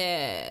one of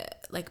their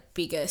like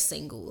bigger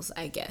singles,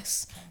 I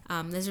guess.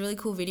 There's a really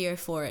cool video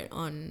for it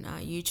on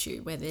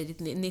YouTube where they're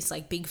in this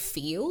like big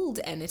field,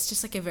 and it's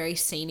just like a very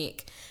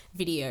scenic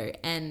video.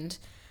 And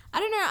I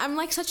don't know, I'm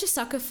like such a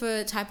sucker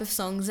for type of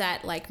songs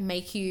that like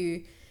make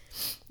you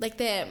like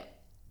they're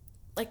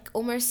like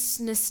almost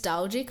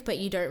nostalgic, but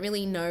you don't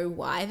really know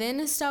why they're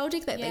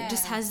nostalgic. That it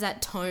just has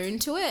that tone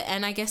to it.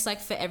 And I guess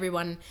like for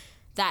everyone,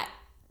 that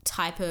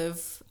type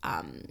of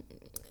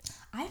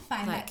I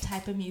find that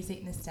type of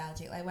music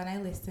nostalgic. Like when I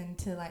listen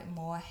to like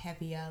more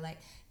heavier like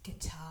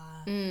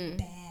guitar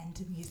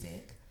band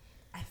music,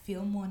 I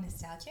feel more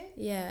nostalgic.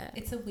 Yeah.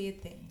 It's a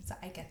weird thing, so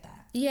I get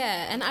that.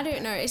 Yeah, and I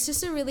don't know, it's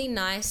just a really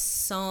nice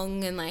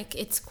song, and like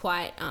it's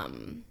quite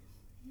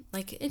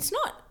like it's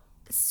not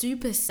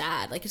super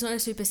sad. Like it's not a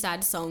super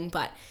sad song,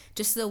 but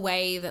just the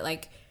way that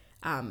like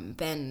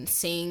Ben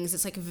sings,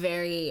 it's like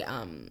very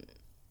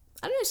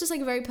I don't know, it's just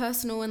like very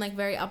personal and like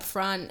very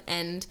upfront,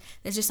 and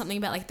there's just something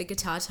about like the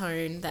guitar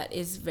tone that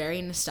is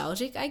very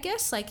nostalgic, I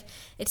guess. Like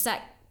it's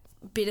that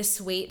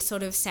bittersweet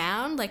sort of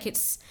sound. Like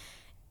it's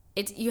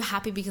you're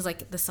happy because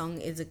like the song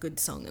is a good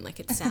song and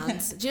like it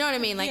sounds do you know what I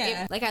mean?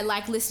 Like like I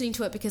like listening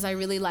to it because I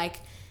really like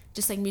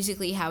just like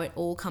musically how it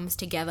all comes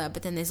together,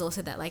 but then there's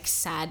also that like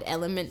sad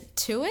element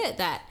to it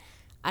that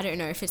I don't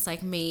know if it's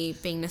like me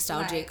being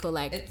nostalgic or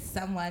like it's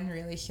someone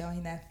really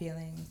showing their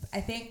feelings.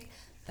 I think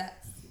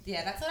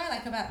that's what I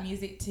like about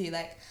music too.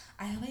 Like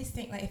I always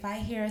think like if I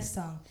hear a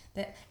song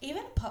that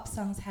even pop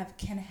songs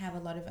can have a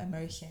lot of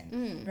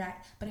emotion, right?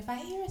 But if I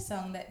hear a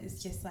song that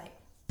is just like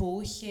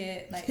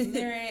bullshit, like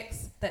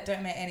lyrics that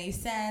don't make any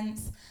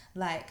sense,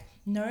 like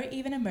no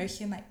even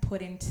emotion like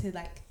put into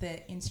like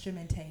the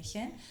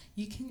instrumentation,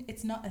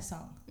 it's not a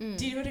song.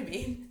 Do you know what I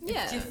mean?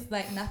 Yeah. It's just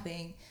like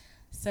nothing.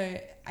 So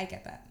I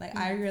get that. Like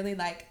I really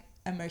like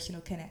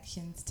emotional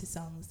connections to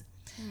songs.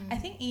 I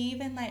think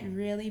even like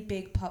really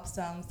big pop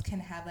songs can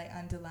have like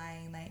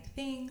underlying like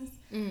things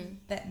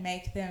that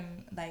make them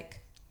like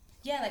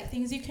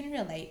things you can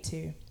relate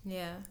to.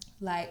 Yeah.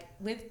 Like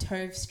with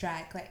Tove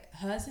Strike, like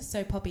hers is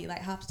so poppy. Like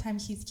half the time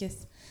she's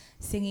just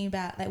singing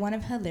about like one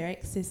of her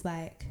lyrics is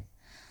like,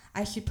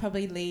 I should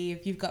probably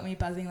leave, you've got me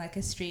buzzing like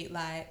a street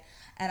light,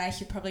 and I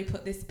should probably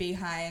put this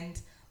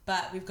behind,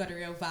 but we've got a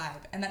real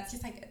vibe. And that's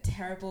just like a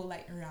terrible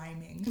like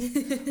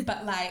rhyming.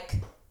 But like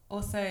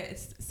also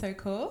it's so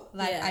cool.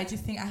 Like I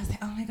just think I was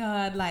like, oh my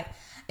god, like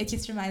it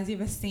just reminds me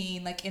of a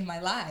scene like in my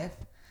life.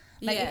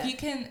 Like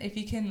if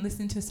you can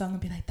listen to a song and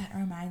be like, that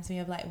reminds me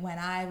of like when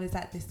I was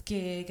at this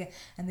gig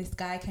and this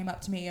guy came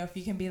up to me, or if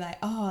you can be like,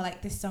 oh,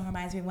 like this song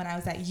reminds me of when I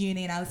was at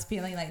uni and I was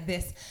feeling like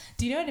this.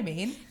 Do you know what I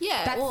mean?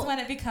 Yeah. That's when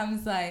it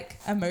becomes like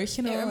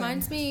emotional. It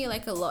reminds me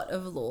like a lot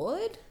of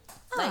Lorde.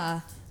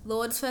 Like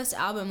Lorde's first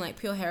album, like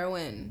Pure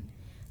Heroine.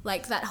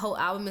 Like that whole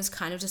album is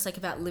kind of just like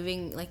about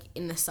living like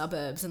in the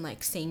suburbs and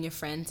like seeing your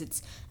friends.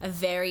 It's a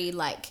very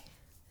like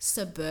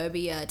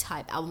suburbia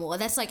type album, or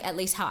that's like at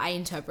least how I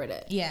interpret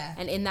it. Yeah.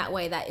 And in that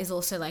way, that is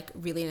also like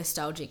really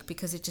nostalgic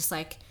because it just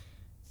like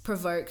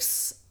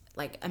provokes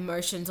like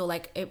emotions, or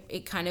like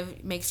it kind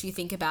of makes you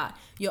think about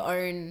your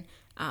own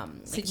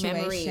like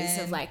memories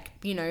of like,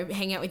 you know,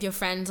 hanging out with your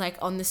friends like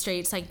on the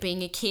streets, like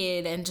being a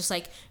kid and just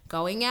like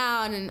going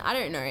out, and I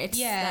don't know.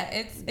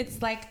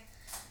 It's like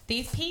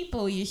these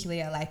people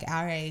usually are like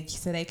our age,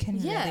 so they can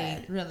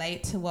really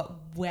relate to what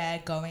we're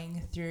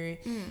going through,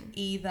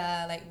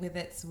 either like with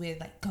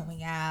like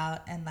going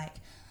out and like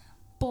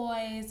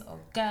boys or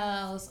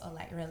girls, or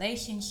like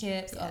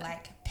relationships, or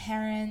like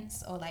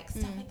parents, or like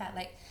stuff like that.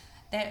 Like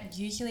they're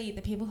usually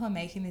the people who are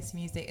making this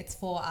music, it's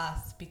for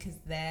us because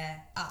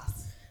they're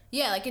us.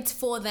 Yeah, like it's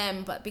for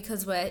them, but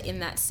because we're in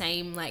that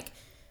same, like,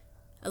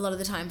 a lot of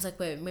the times, like,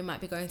 we might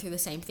be going through the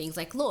same things.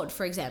 Like Lord,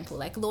 for example.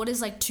 Like, Lord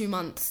is like 2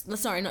 months,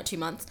 sorry, not 2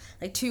 months,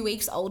 like 2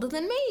 weeks older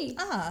than me.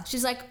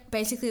 She's like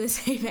basically the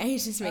same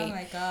age as me. Oh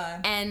my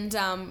God.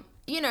 And,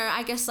 you know,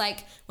 I guess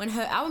like when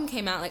her album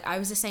came out, like I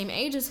was the same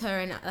age as her,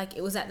 and like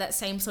it was at that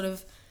same sort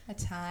of A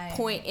time.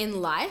 point in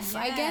life,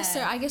 I guess. So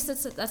Yeah. I guess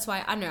that's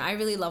why, I don't know, I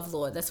really love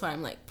Lord. That's why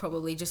I'm like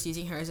probably just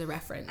using her as a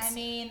reference. I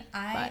mean,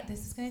 But-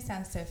 this is going to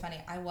sound so funny.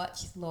 I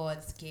watched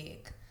Lord's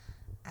gig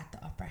at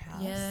the Opera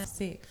House. Yeah.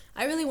 Sick.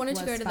 I really wanted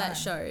to was go to that fun.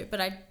 show, but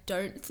I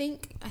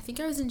think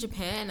I was in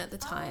Japan at the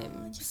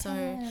time. Japan.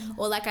 So,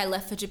 or like I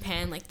left for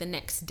Japan like the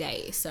next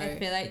day. So, I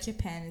feel like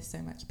Japan is so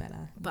much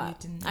better.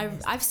 but You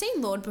didn't I've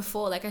seen Lord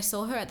before. Like I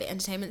saw her at the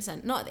entertainment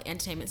center, not at the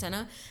entertainment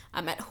center,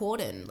 at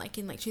Horden, like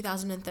in like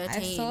 2013.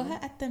 I saw her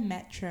at the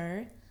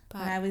Metro But-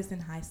 when I was in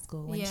high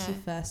school when she Yeah.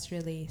 first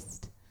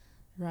released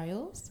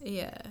Royals.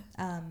 Yeah,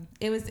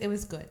 It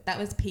was good. That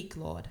was peak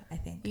Lord, I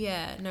think.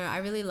 yeah. No, I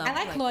really love. I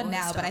like Lord all her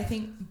now, but I stuff.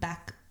 think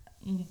back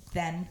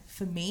then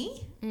for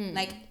me,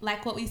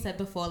 like what we said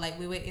before, like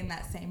we were in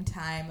that same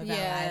time of our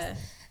Yeah. lives.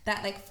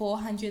 That like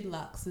 400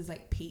 Lux was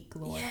like peak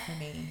Lord for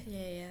me.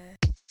 Yeah.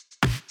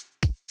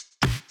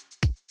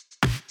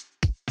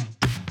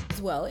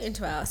 As well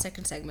into our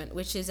second segment,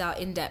 which is our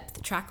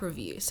in-depth track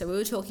review. So we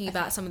were talking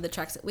about some of the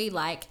tracks that we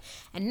like,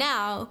 and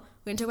now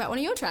we're going to talk about one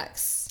of your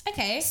tracks.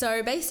 Okay.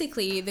 So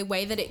basically, the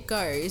way that it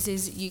goes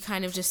is you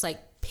kind of just like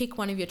pick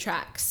one of your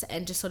tracks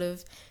and just sort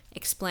of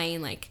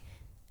explain like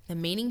the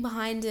meaning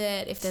behind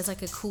it, if there's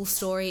like a cool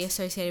story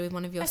associated with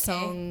one of your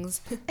songs.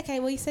 Okay,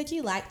 well, you said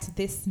you liked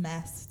This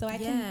Mess. So I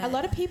can. Yeah. A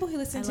lot of people who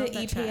listen I to love the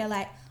that EP track. are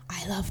like,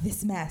 I love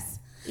This Mess.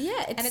 Yeah,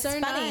 it's, And it's so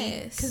funny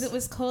nice. because it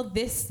was called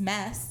This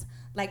Mess,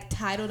 like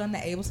titled on the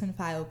Ableton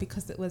file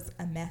because it was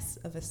a mess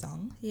of a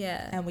song.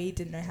 Yeah. And we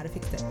didn't know how to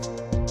fix it.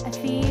 I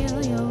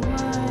feel your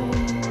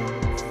words in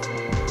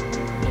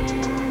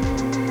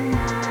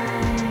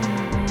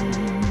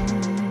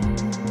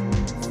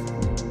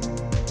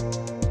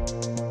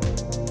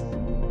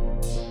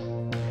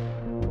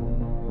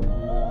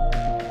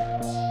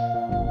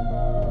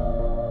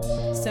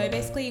So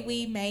basically,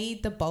 we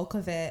made the bulk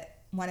of it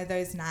one of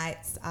those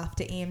nights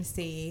after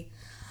EMC.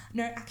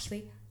 No,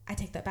 actually, I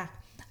take that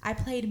back. I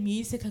played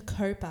Musica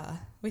Copa,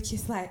 which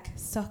is like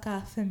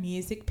soccer for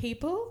music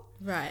people.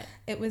 Right.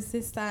 It was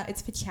this,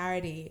 it's for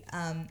charity.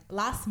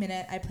 Last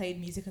minute, I played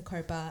Musica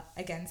Copa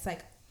against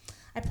like,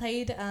 I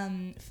played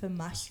for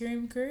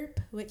Mushroom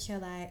Group, which are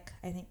like,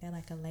 I think they're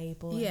like a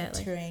label Yeah, and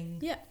like- touring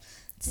Yeah.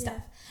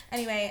 stuff.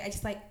 Anyway, I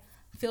just like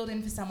filled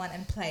in for someone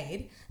and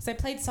played. So I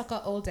played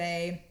soccer all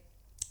day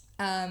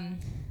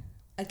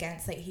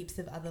against like heaps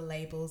of other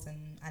labels,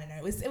 and I don't know,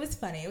 it was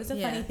funny. It was a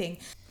Yeah. funny thing.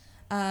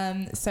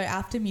 So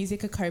after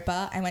Musica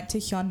Copa, I went to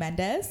Shawn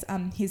Mendes,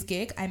 his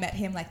gig. I met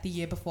him like the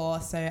year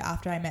before. So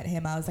after I met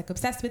him, I was like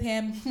obsessed with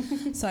him.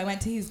 So I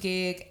went to his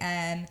gig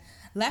and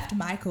left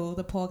Michael,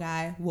 the poor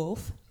guy,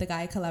 Wolf, the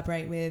guy I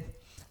collaborate with,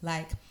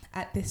 like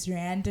at this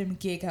random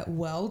gig at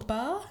World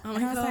Bar. Oh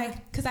and my I was God.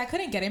 like, because I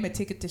couldn't get him a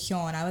ticket to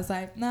Shawn. I was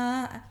like,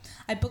 nah,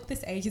 I booked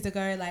this ages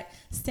ago, like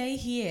stay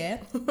here.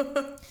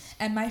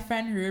 And my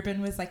friend Ruben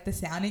was like the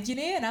sound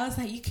engineer, and I was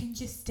like, you can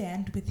just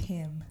stand with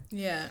him,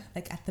 Yeah.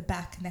 like at the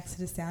back next to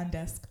the sound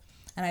desk.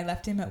 And I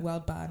left him at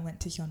World Bar and went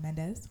to Shawn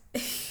Mendes.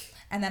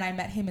 And then I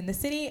met him in the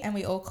city, and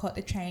we all caught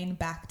the train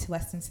back to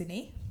Western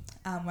Sydney,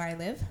 where I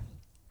live.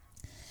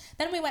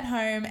 Then we went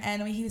home,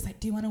 and he was like,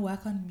 do you want to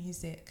work on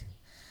music?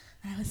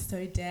 And I was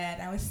so dead.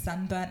 I was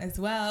sunburnt as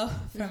well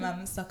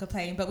from soccer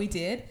playing, but we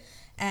did.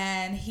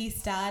 And he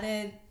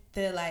started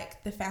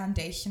the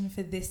foundation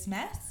for This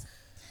Mess.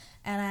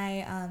 And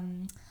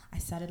I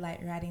started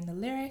like writing the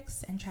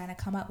lyrics and trying to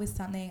come up with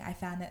something. I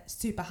found it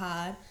super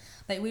hard.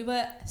 Like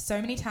so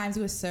many times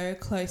we were so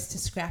close to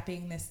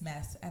scrapping This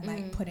Mess and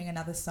like putting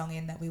another song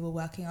in that we were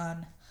working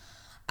on.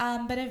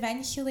 But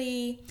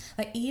eventually,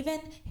 like even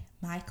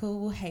Michael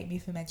will hate me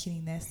for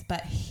mentioning this,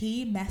 but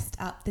he messed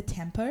up the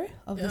tempo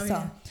of the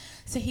song.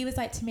 So he was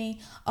like to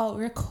me, oh,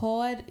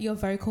 record your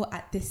vocal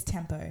at this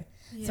tempo.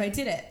 Yeah. So I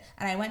did it.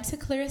 And I went to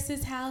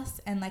Clarissa's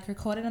house and like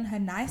recorded on her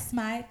nice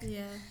mic.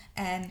 Yeah.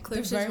 And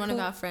Clarissa's the one of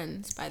vocal- our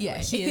friends, by the Yeah,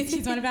 way. she is.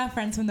 She's one of our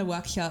friends from the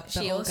workshop. the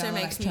She All also Girl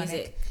makes Electronic.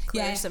 music.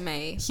 Yeah. Clarissa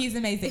May. She's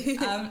amazing.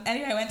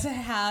 Anyway, I went to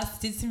her house,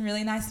 did some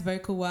really nice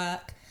vocal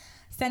work,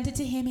 sent it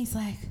to him. He's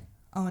like,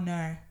 oh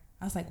no.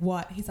 I was like,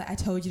 what? He's like, I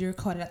told you to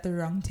record it at the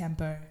wrong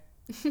tempo.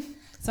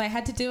 So I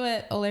had to do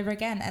it all over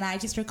again, and I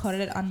just recorded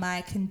it on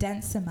my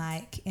condenser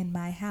mic in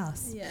my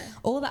house. Yeah.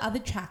 All the other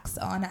tracks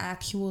are on an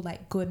actual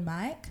like good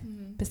mic,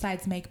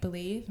 besides Make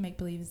Believe. Make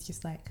Believe is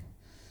just like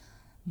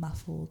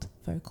muffled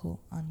vocal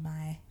on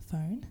my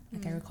phone.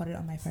 Like I recorded it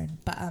on my phone.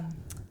 But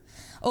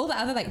all the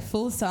other like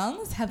full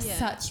songs have Yeah.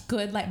 such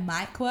good like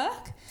mic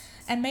work.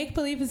 And Make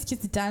Believe is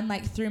just done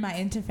like through my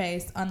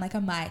interface on like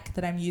a mic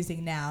that I'm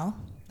using now,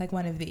 like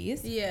one of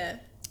these. Yeah.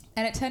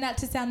 And it turned out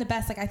to sound the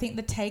best. Like I think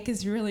the take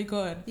is really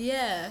good.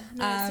 Yeah.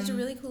 No, it's such a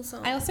really cool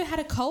song. I also had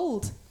a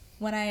cold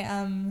when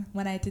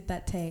I did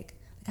that take.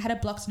 Like I had a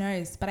blocked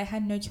nose, but I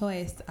had no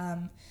choice.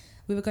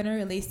 we were going to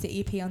release the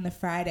EP on the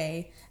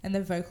Friday and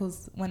the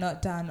vocals were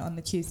not done on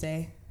the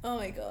Tuesday. Oh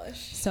my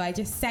gosh. So I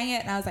just sang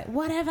it and I was like,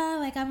 whatever,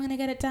 like I'm going to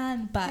get it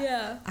done. But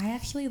Yeah. I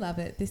actually love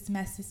it. This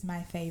Mess is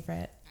my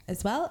favorite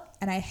as well.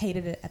 And I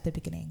hated it at the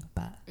beginning,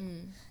 but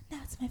now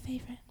it's my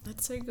favorite.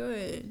 That's so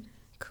good.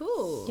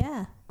 Cool.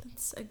 Yeah.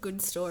 That's a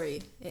good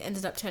story. It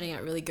ended up turning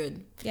out really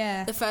good.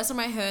 Yeah. The first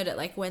time I heard it,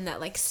 like when that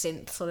like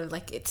synth sort of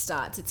like it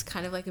starts, it's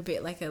kind of like a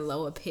bit like a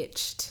lower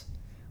pitched,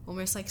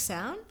 almost like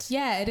sound.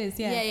 Yeah, it is.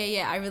 Yeah.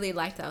 Yeah. I really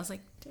liked that. I was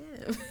like,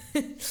 damn.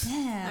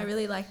 Yeah. I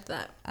really liked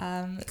that.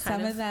 It Some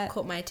kind of that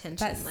caught my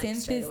attention. That like,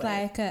 synth straight is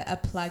away. like a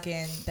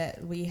plugin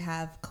that we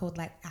have called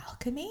like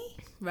Alchemy.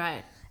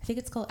 Right. I think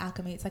it's called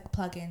Alchemy. It's like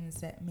plugins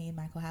that me and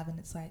Michael have, and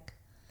it's like,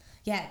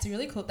 yeah, it's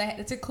really cool.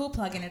 It's a cool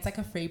plugin. It's like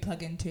a free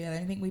plugin too. I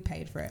don't think we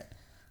paid for it.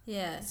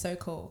 Yeah. It's so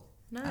cool.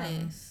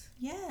 Nice.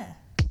 Yeah.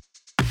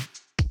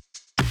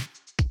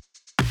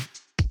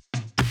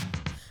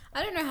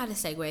 I don't know how to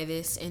segue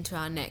this into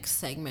our next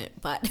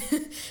segment, but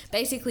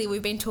basically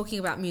we've been talking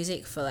about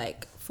music for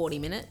like 40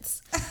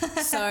 minutes.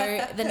 So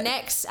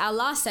our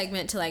last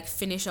segment to like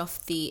finish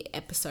off the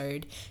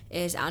episode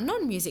is our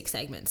non-music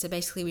segment. So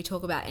basically we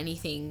talk about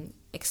anything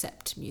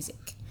except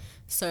music.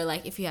 So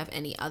like if you have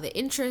any other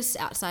interests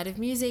outside of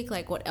music,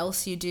 like what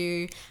else you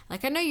do.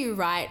 Like I know you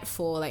write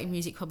for like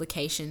music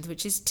publications,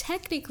 which is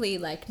technically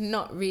like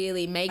not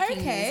really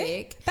making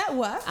music. That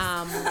works.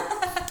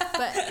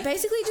 But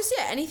basically just,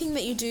 yeah, anything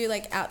that you do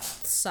like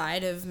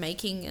outside of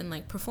making and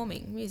like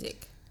performing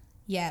music.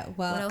 Yeah,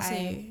 well, What else are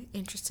you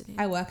interested in?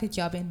 I work a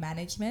job in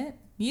management,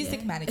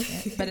 music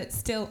management, but it's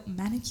still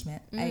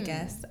management, I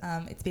guess.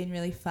 It's been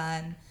really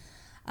fun.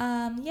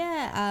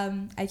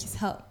 I just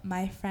helped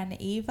my friend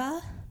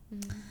Eva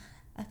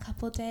a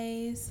couple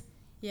days,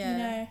 you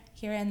know,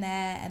 here and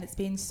there, and it's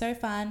been so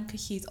fun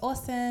because she's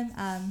awesome.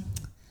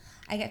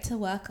 I get to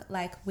work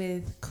like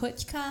with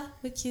Kuchka,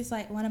 which is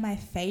like one of my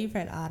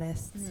favorite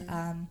artists.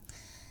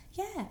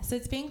 So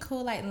it's been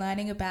cool like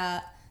learning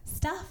about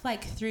stuff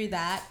like through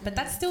that, but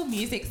that's still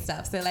music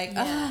stuff. So like,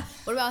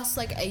 what about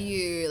like, are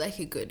you like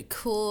a good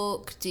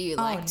cook? Do you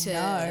like to?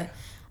 No.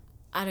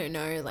 I don't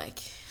know, like.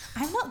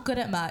 I'm not good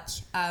at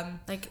much,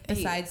 Like,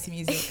 besides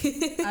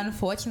music,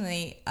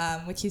 unfortunately,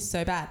 which is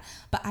so bad.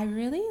 But I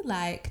really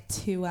like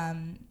to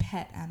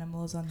pet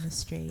animals on the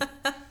street.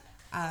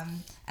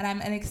 And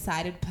I'm an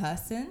excited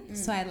person,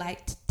 so I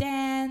like to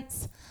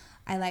dance.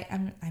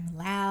 I'm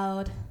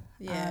loud.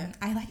 Yeah.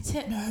 I like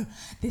to, no,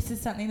 this is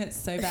something that's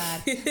so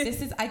bad.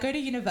 I go to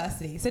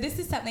university. So this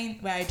is something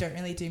where I don't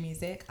really do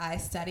music. I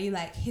study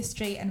like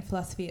history and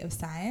philosophy of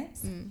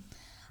science.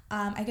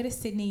 I go to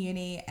Sydney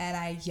Uni and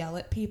I yell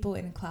at people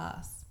in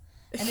class.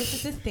 And it's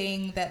just a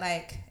thing that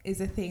like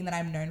is a thing that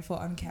I'm known for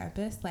on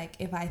campus. Like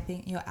if I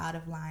think you're out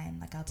of line,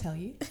 like I'll tell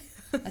you.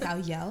 Like I'll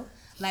yell.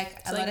 Like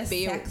It's a like lot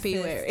of be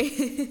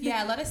wary.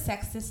 yeah, a lot of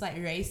sexist, like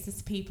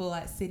racist people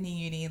at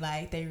Sydney Uni,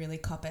 like they really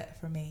cop it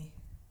from me.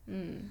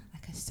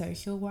 Like a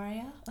social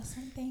warrior or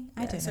something.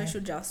 I don't know.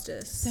 Social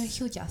justice.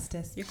 Social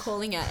justice. You're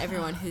calling out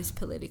everyone who's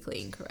politically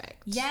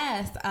incorrect.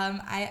 Yes.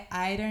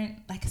 I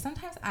don't like,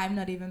 sometimes I'm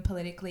not even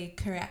politically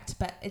correct,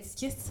 but it's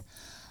just,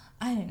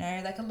 I don't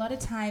know, like a lot of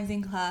times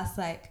in class,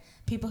 like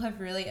people have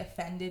really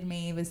offended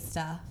me with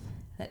stuff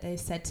that they've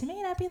said to me,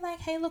 and I'd be like,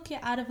 hey, look, you're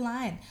out of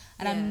line.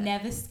 And I'm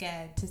never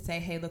scared to say,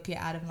 hey, look, you're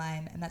out of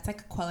line. And that's like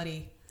a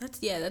quality.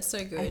 That's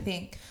so good. I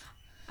think.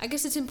 I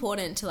guess it's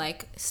important to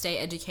like stay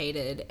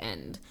educated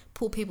and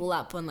pull people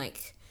up on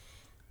like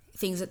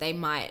things that they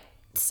might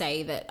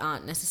say that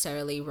aren't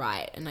necessarily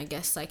right. And I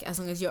guess like as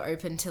long as you're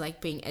open to like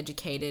being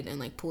educated and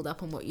like pulled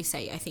up on what you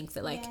say, I think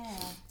that like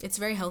it's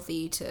very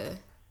healthy to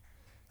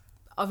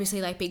obviously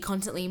like be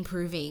constantly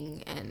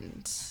improving.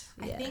 And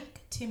I think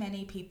too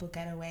many people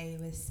get away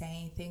with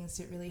saying things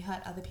that really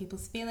hurt other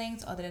people's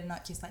feelings, or that are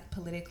not just like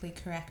politically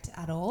correct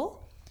at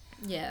all.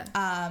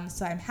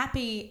 So I'm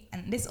happy,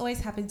 and this always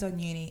happens in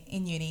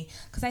uni,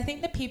 because I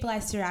think the people I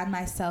surround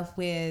myself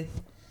with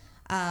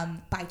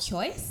by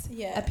choice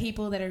are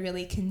people that are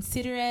really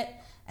considerate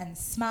and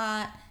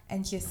smart,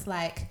 and just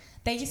like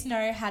they just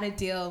know how to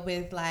deal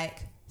with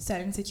like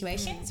certain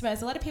situations.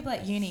 Whereas a lot of people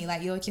at uni,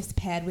 like you're just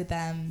paired with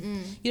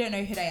them, you don't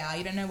know who they are,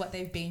 you don't know what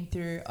they've been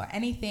through or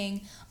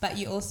anything, but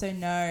you also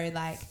know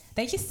like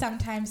they just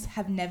sometimes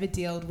have never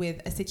dealt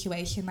with a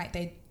situation like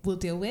they will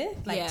deal with,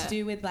 like to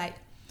do with like,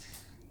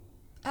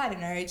 I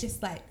don't know,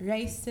 just like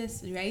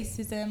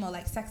racism or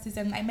like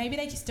sexism. Like maybe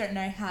they just don't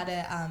know how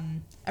to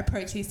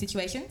approach these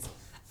situations.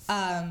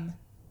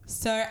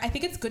 So I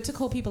think it's good to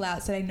call people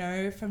out so they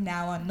know from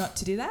now on not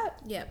to do that.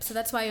 Yep. So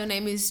that's why your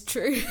name is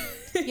True.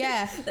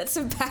 Yeah. That's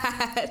a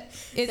bad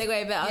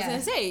segue, but I was going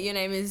to say your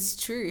name is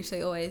True. So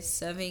you're always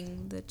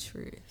serving the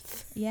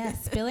truth. Yeah,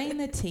 spilling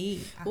the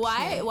tea.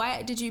 Actually.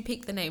 Why did you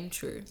pick the name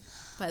True,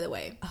 by the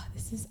way? Oh,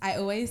 I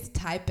always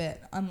type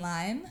it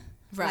online.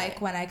 Right.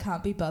 Like when I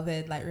can't be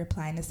bothered like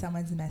replying to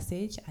someone's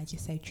message, I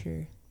just say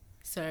True.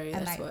 So and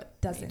that's like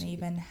what doesn't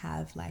even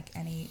have like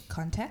any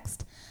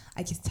context.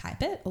 I just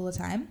type it all the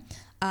time.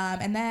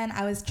 And then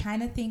I was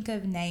trying to think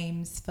of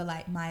names for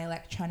like my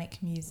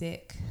electronic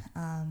music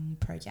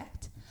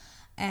project.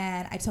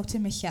 and I talked to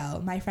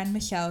Michelle. My friend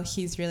Michelle,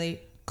 she's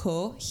really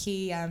cool.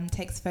 She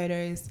takes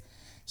photos.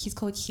 She's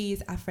called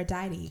She's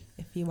Aphrodite,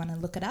 if you want to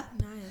look it up.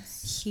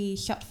 Nice. She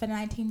shot for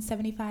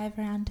 1975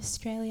 around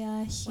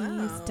Australia. She's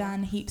Wow.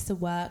 done heaps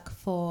of work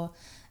for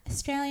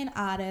Australian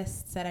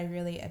artists that I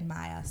really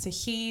admire. So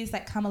she's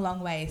like come a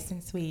long way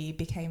since we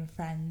became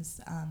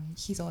friends.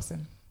 She's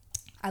awesome.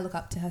 I look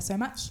up to her so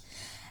much.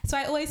 So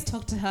I always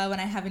talk to her when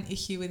I have an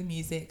issue with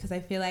music, because I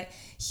feel like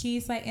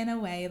she's like in a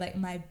way like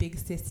my big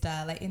sister,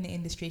 like in the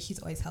industry. She's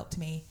always helped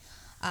me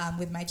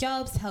with my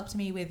jobs, helped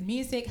me with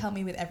music, helped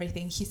me with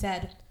everything. She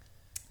said,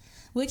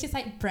 we're just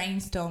like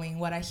brainstorming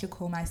what I should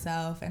call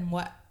myself and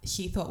what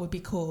she thought would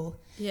be cool.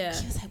 Yeah.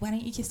 She was like, why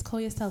don't you just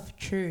call yourself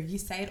True? You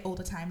say it all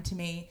the time to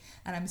me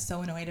and I'm so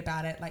annoyed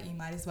about it. Like, you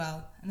might as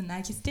well. And then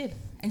I just did.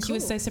 And she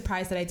was Cool. so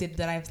surprised that I did,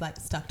 that I've like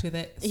stuck with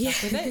it. Yeah.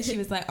 She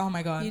was like, oh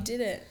my God. You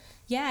did it.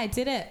 Yeah, I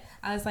did it.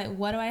 I was like,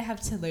 what do I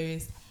have to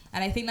lose?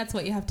 And I think that's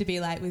what you have to be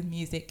like with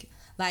music.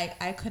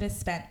 Like, I could have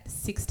spent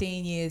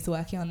 16 years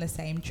working on the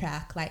same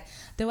track. Like,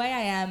 the way I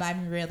am,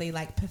 I'm really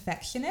like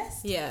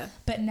perfectionist. Yeah.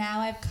 But now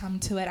I've come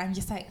to it. I'm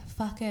just like,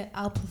 fuck it,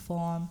 I'll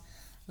perform.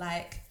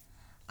 Like,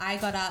 I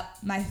got up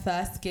my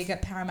first gig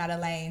at Parramatta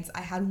Lanes.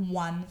 I had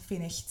one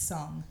finished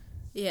song.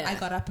 Yeah. I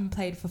got up and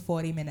played for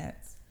 40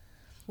 minutes.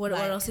 What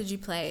like, else did you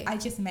play? I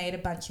just made a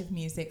bunch of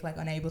music like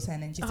on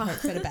Ableton and just hoped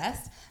for the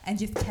best, and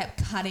just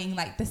kept cutting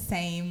like the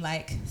same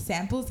like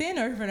samples in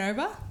over and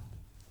over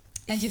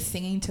and just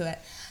singing to it.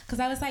 Because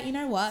I was like, you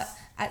know what?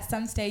 At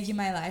some stage in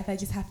my life, I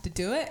just have to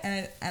do it,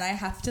 and I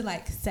have to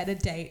like set a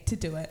date to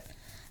do it.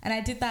 And I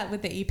did that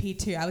with the EP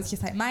too. I was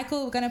just like,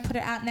 Michael, we're going to put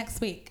it out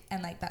next week.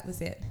 And like, that was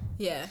it.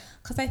 Yeah.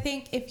 Because I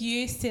think if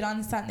you sit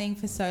on something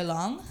for so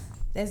long,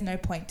 there's no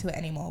point to it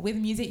anymore. With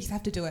music, you just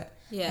have to do it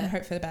and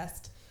hope for the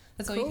best.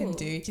 That's all you can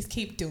do. Just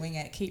keep doing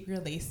it. Keep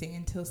releasing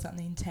until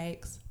something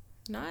takes.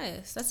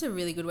 Nice. That's a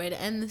really good way to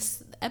end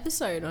this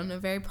episode, on a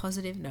very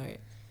positive note.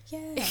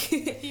 Yeah.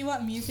 If you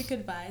want music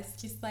advice,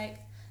 just like,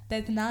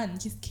 there's none.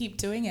 Just keep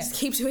doing it. Just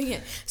keep doing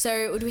it.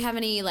 So, do we have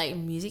any like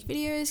music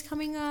videos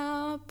coming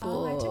up?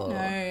 Oh, I or- don't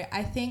know.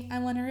 I think I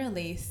want to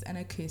release an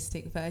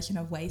acoustic version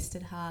of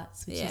Wasted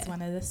Hearts, which is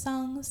one of the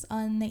songs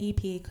on the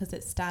EP, because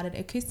it started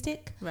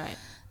acoustic. Right.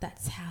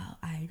 That's how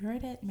I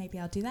wrote it. Maybe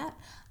I'll do that.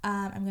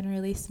 I'm going to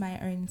release my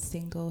own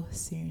single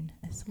soon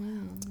as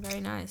well.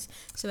 Very nice.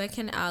 So where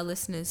can our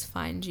listeners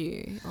find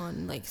you?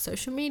 On like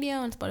social media,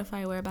 on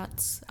Spotify?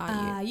 Whereabouts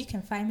are you? You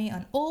can find me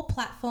on all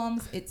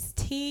platforms. It's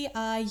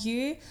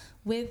TRU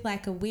with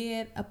like a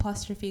weird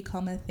apostrophe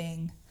comma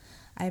thing.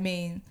 I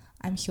mean,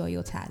 I'm sure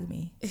you'll tag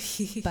me.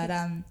 But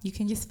you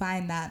can just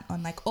find that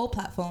on like all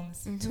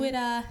platforms.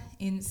 Twitter,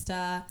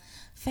 Insta,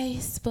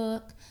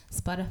 Facebook,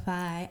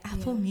 Spotify,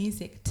 Apple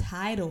Music,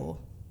 Tidal.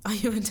 Are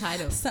you on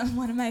Tidal?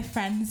 One of my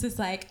friends is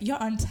like,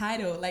 you're on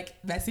Tidal, like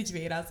message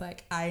me. And I was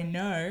like, I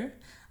know,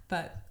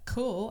 but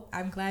cool.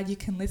 I'm glad you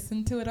can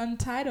listen to it on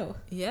Tidal.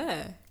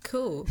 Yeah,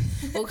 cool.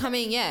 Well,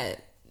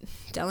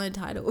 download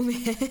Tidal.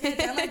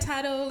 Download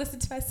Tidal, listen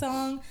to my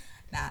song.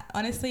 Nah,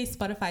 honestly,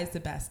 Spotify is the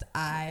best.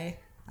 I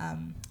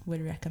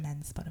would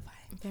recommend Spotify.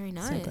 Very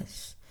So good.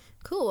 nice.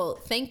 Cool. Well,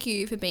 thank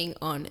you for being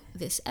on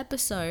this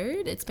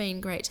episode. It's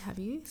been great to have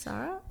you,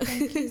 Sarah.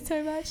 Thank you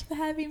so much for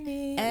having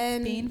me.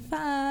 And it's been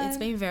fun. It's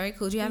been very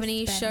cool. Do you have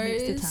any spent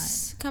heaps of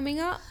shows coming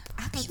up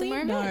at the Actually,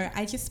 moment? no.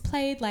 I just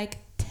played like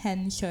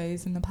 10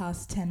 shows in the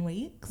past 10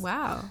 weeks.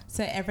 Wow.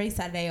 So every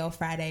Saturday or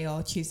Friday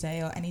or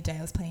Tuesday or any day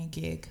I was playing a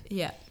gig.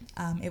 Yeah.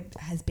 It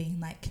has been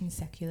like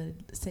consecutive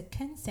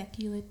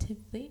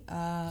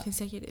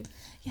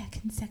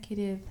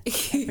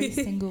every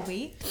single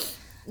week.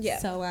 Yeah.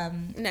 So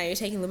Now you're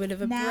taking a little bit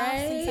of a now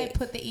break. since I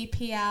put the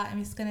EP out,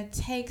 I'm just gonna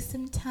take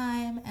some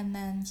time and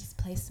then just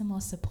play some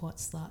more support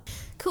slots.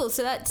 Cool.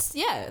 So that's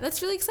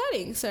really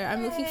exciting. So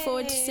I'm looking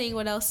forward to Yay. seeing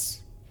what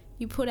else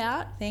you put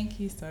out. Thank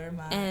you so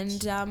much.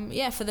 And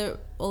for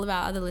all of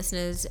our other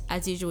listeners,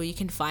 as usual, you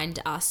can find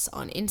us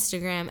on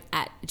Instagram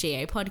at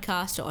GA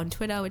Podcast, or on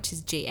Twitter, which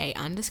is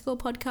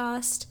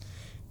GA_podcast.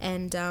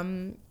 And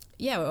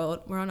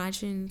we're on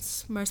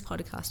iTunes, most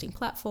podcasting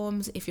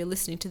platforms. If you're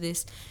listening to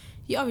this,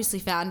 you obviously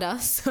found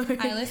us. So.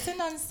 I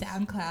listened on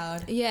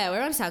SoundCloud. Yeah,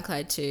 we're on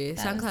SoundCloud too.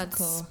 That was SoundCloud's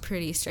cool.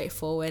 pretty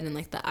straightforward, and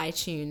like the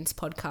iTunes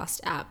podcast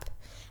app.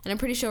 And I'm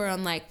pretty sure we're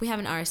on we have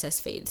an RSS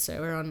feed, so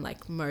we're on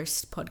like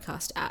most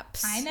podcast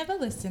apps. I never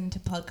listen to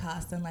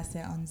podcasts unless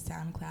they're on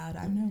SoundCloud.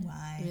 I don't know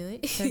why. Really?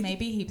 So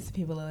maybe heaps of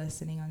people are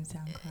listening on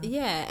SoundCloud.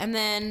 Yeah, and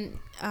then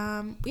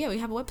we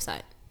have a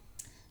website.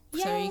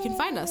 So you can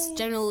find us,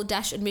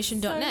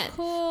 general-admission.net, So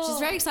cool. which is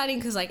very exciting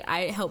because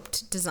I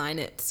helped design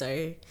it.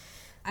 So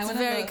I want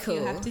very to cool.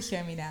 You have to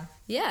show me now.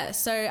 yeah,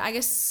 so I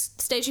guess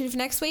stay tuned for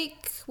next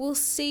week. We'll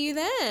see you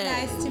then.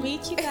 Nice to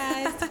meet you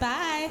guys.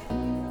 Bye.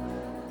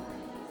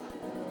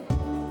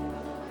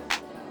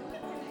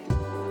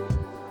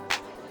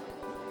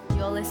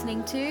 You're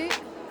listening to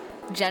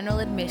General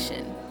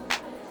Admission,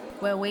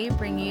 where we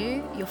bring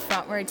you your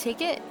front row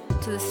ticket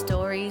to the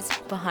stories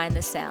behind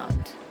the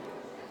sound.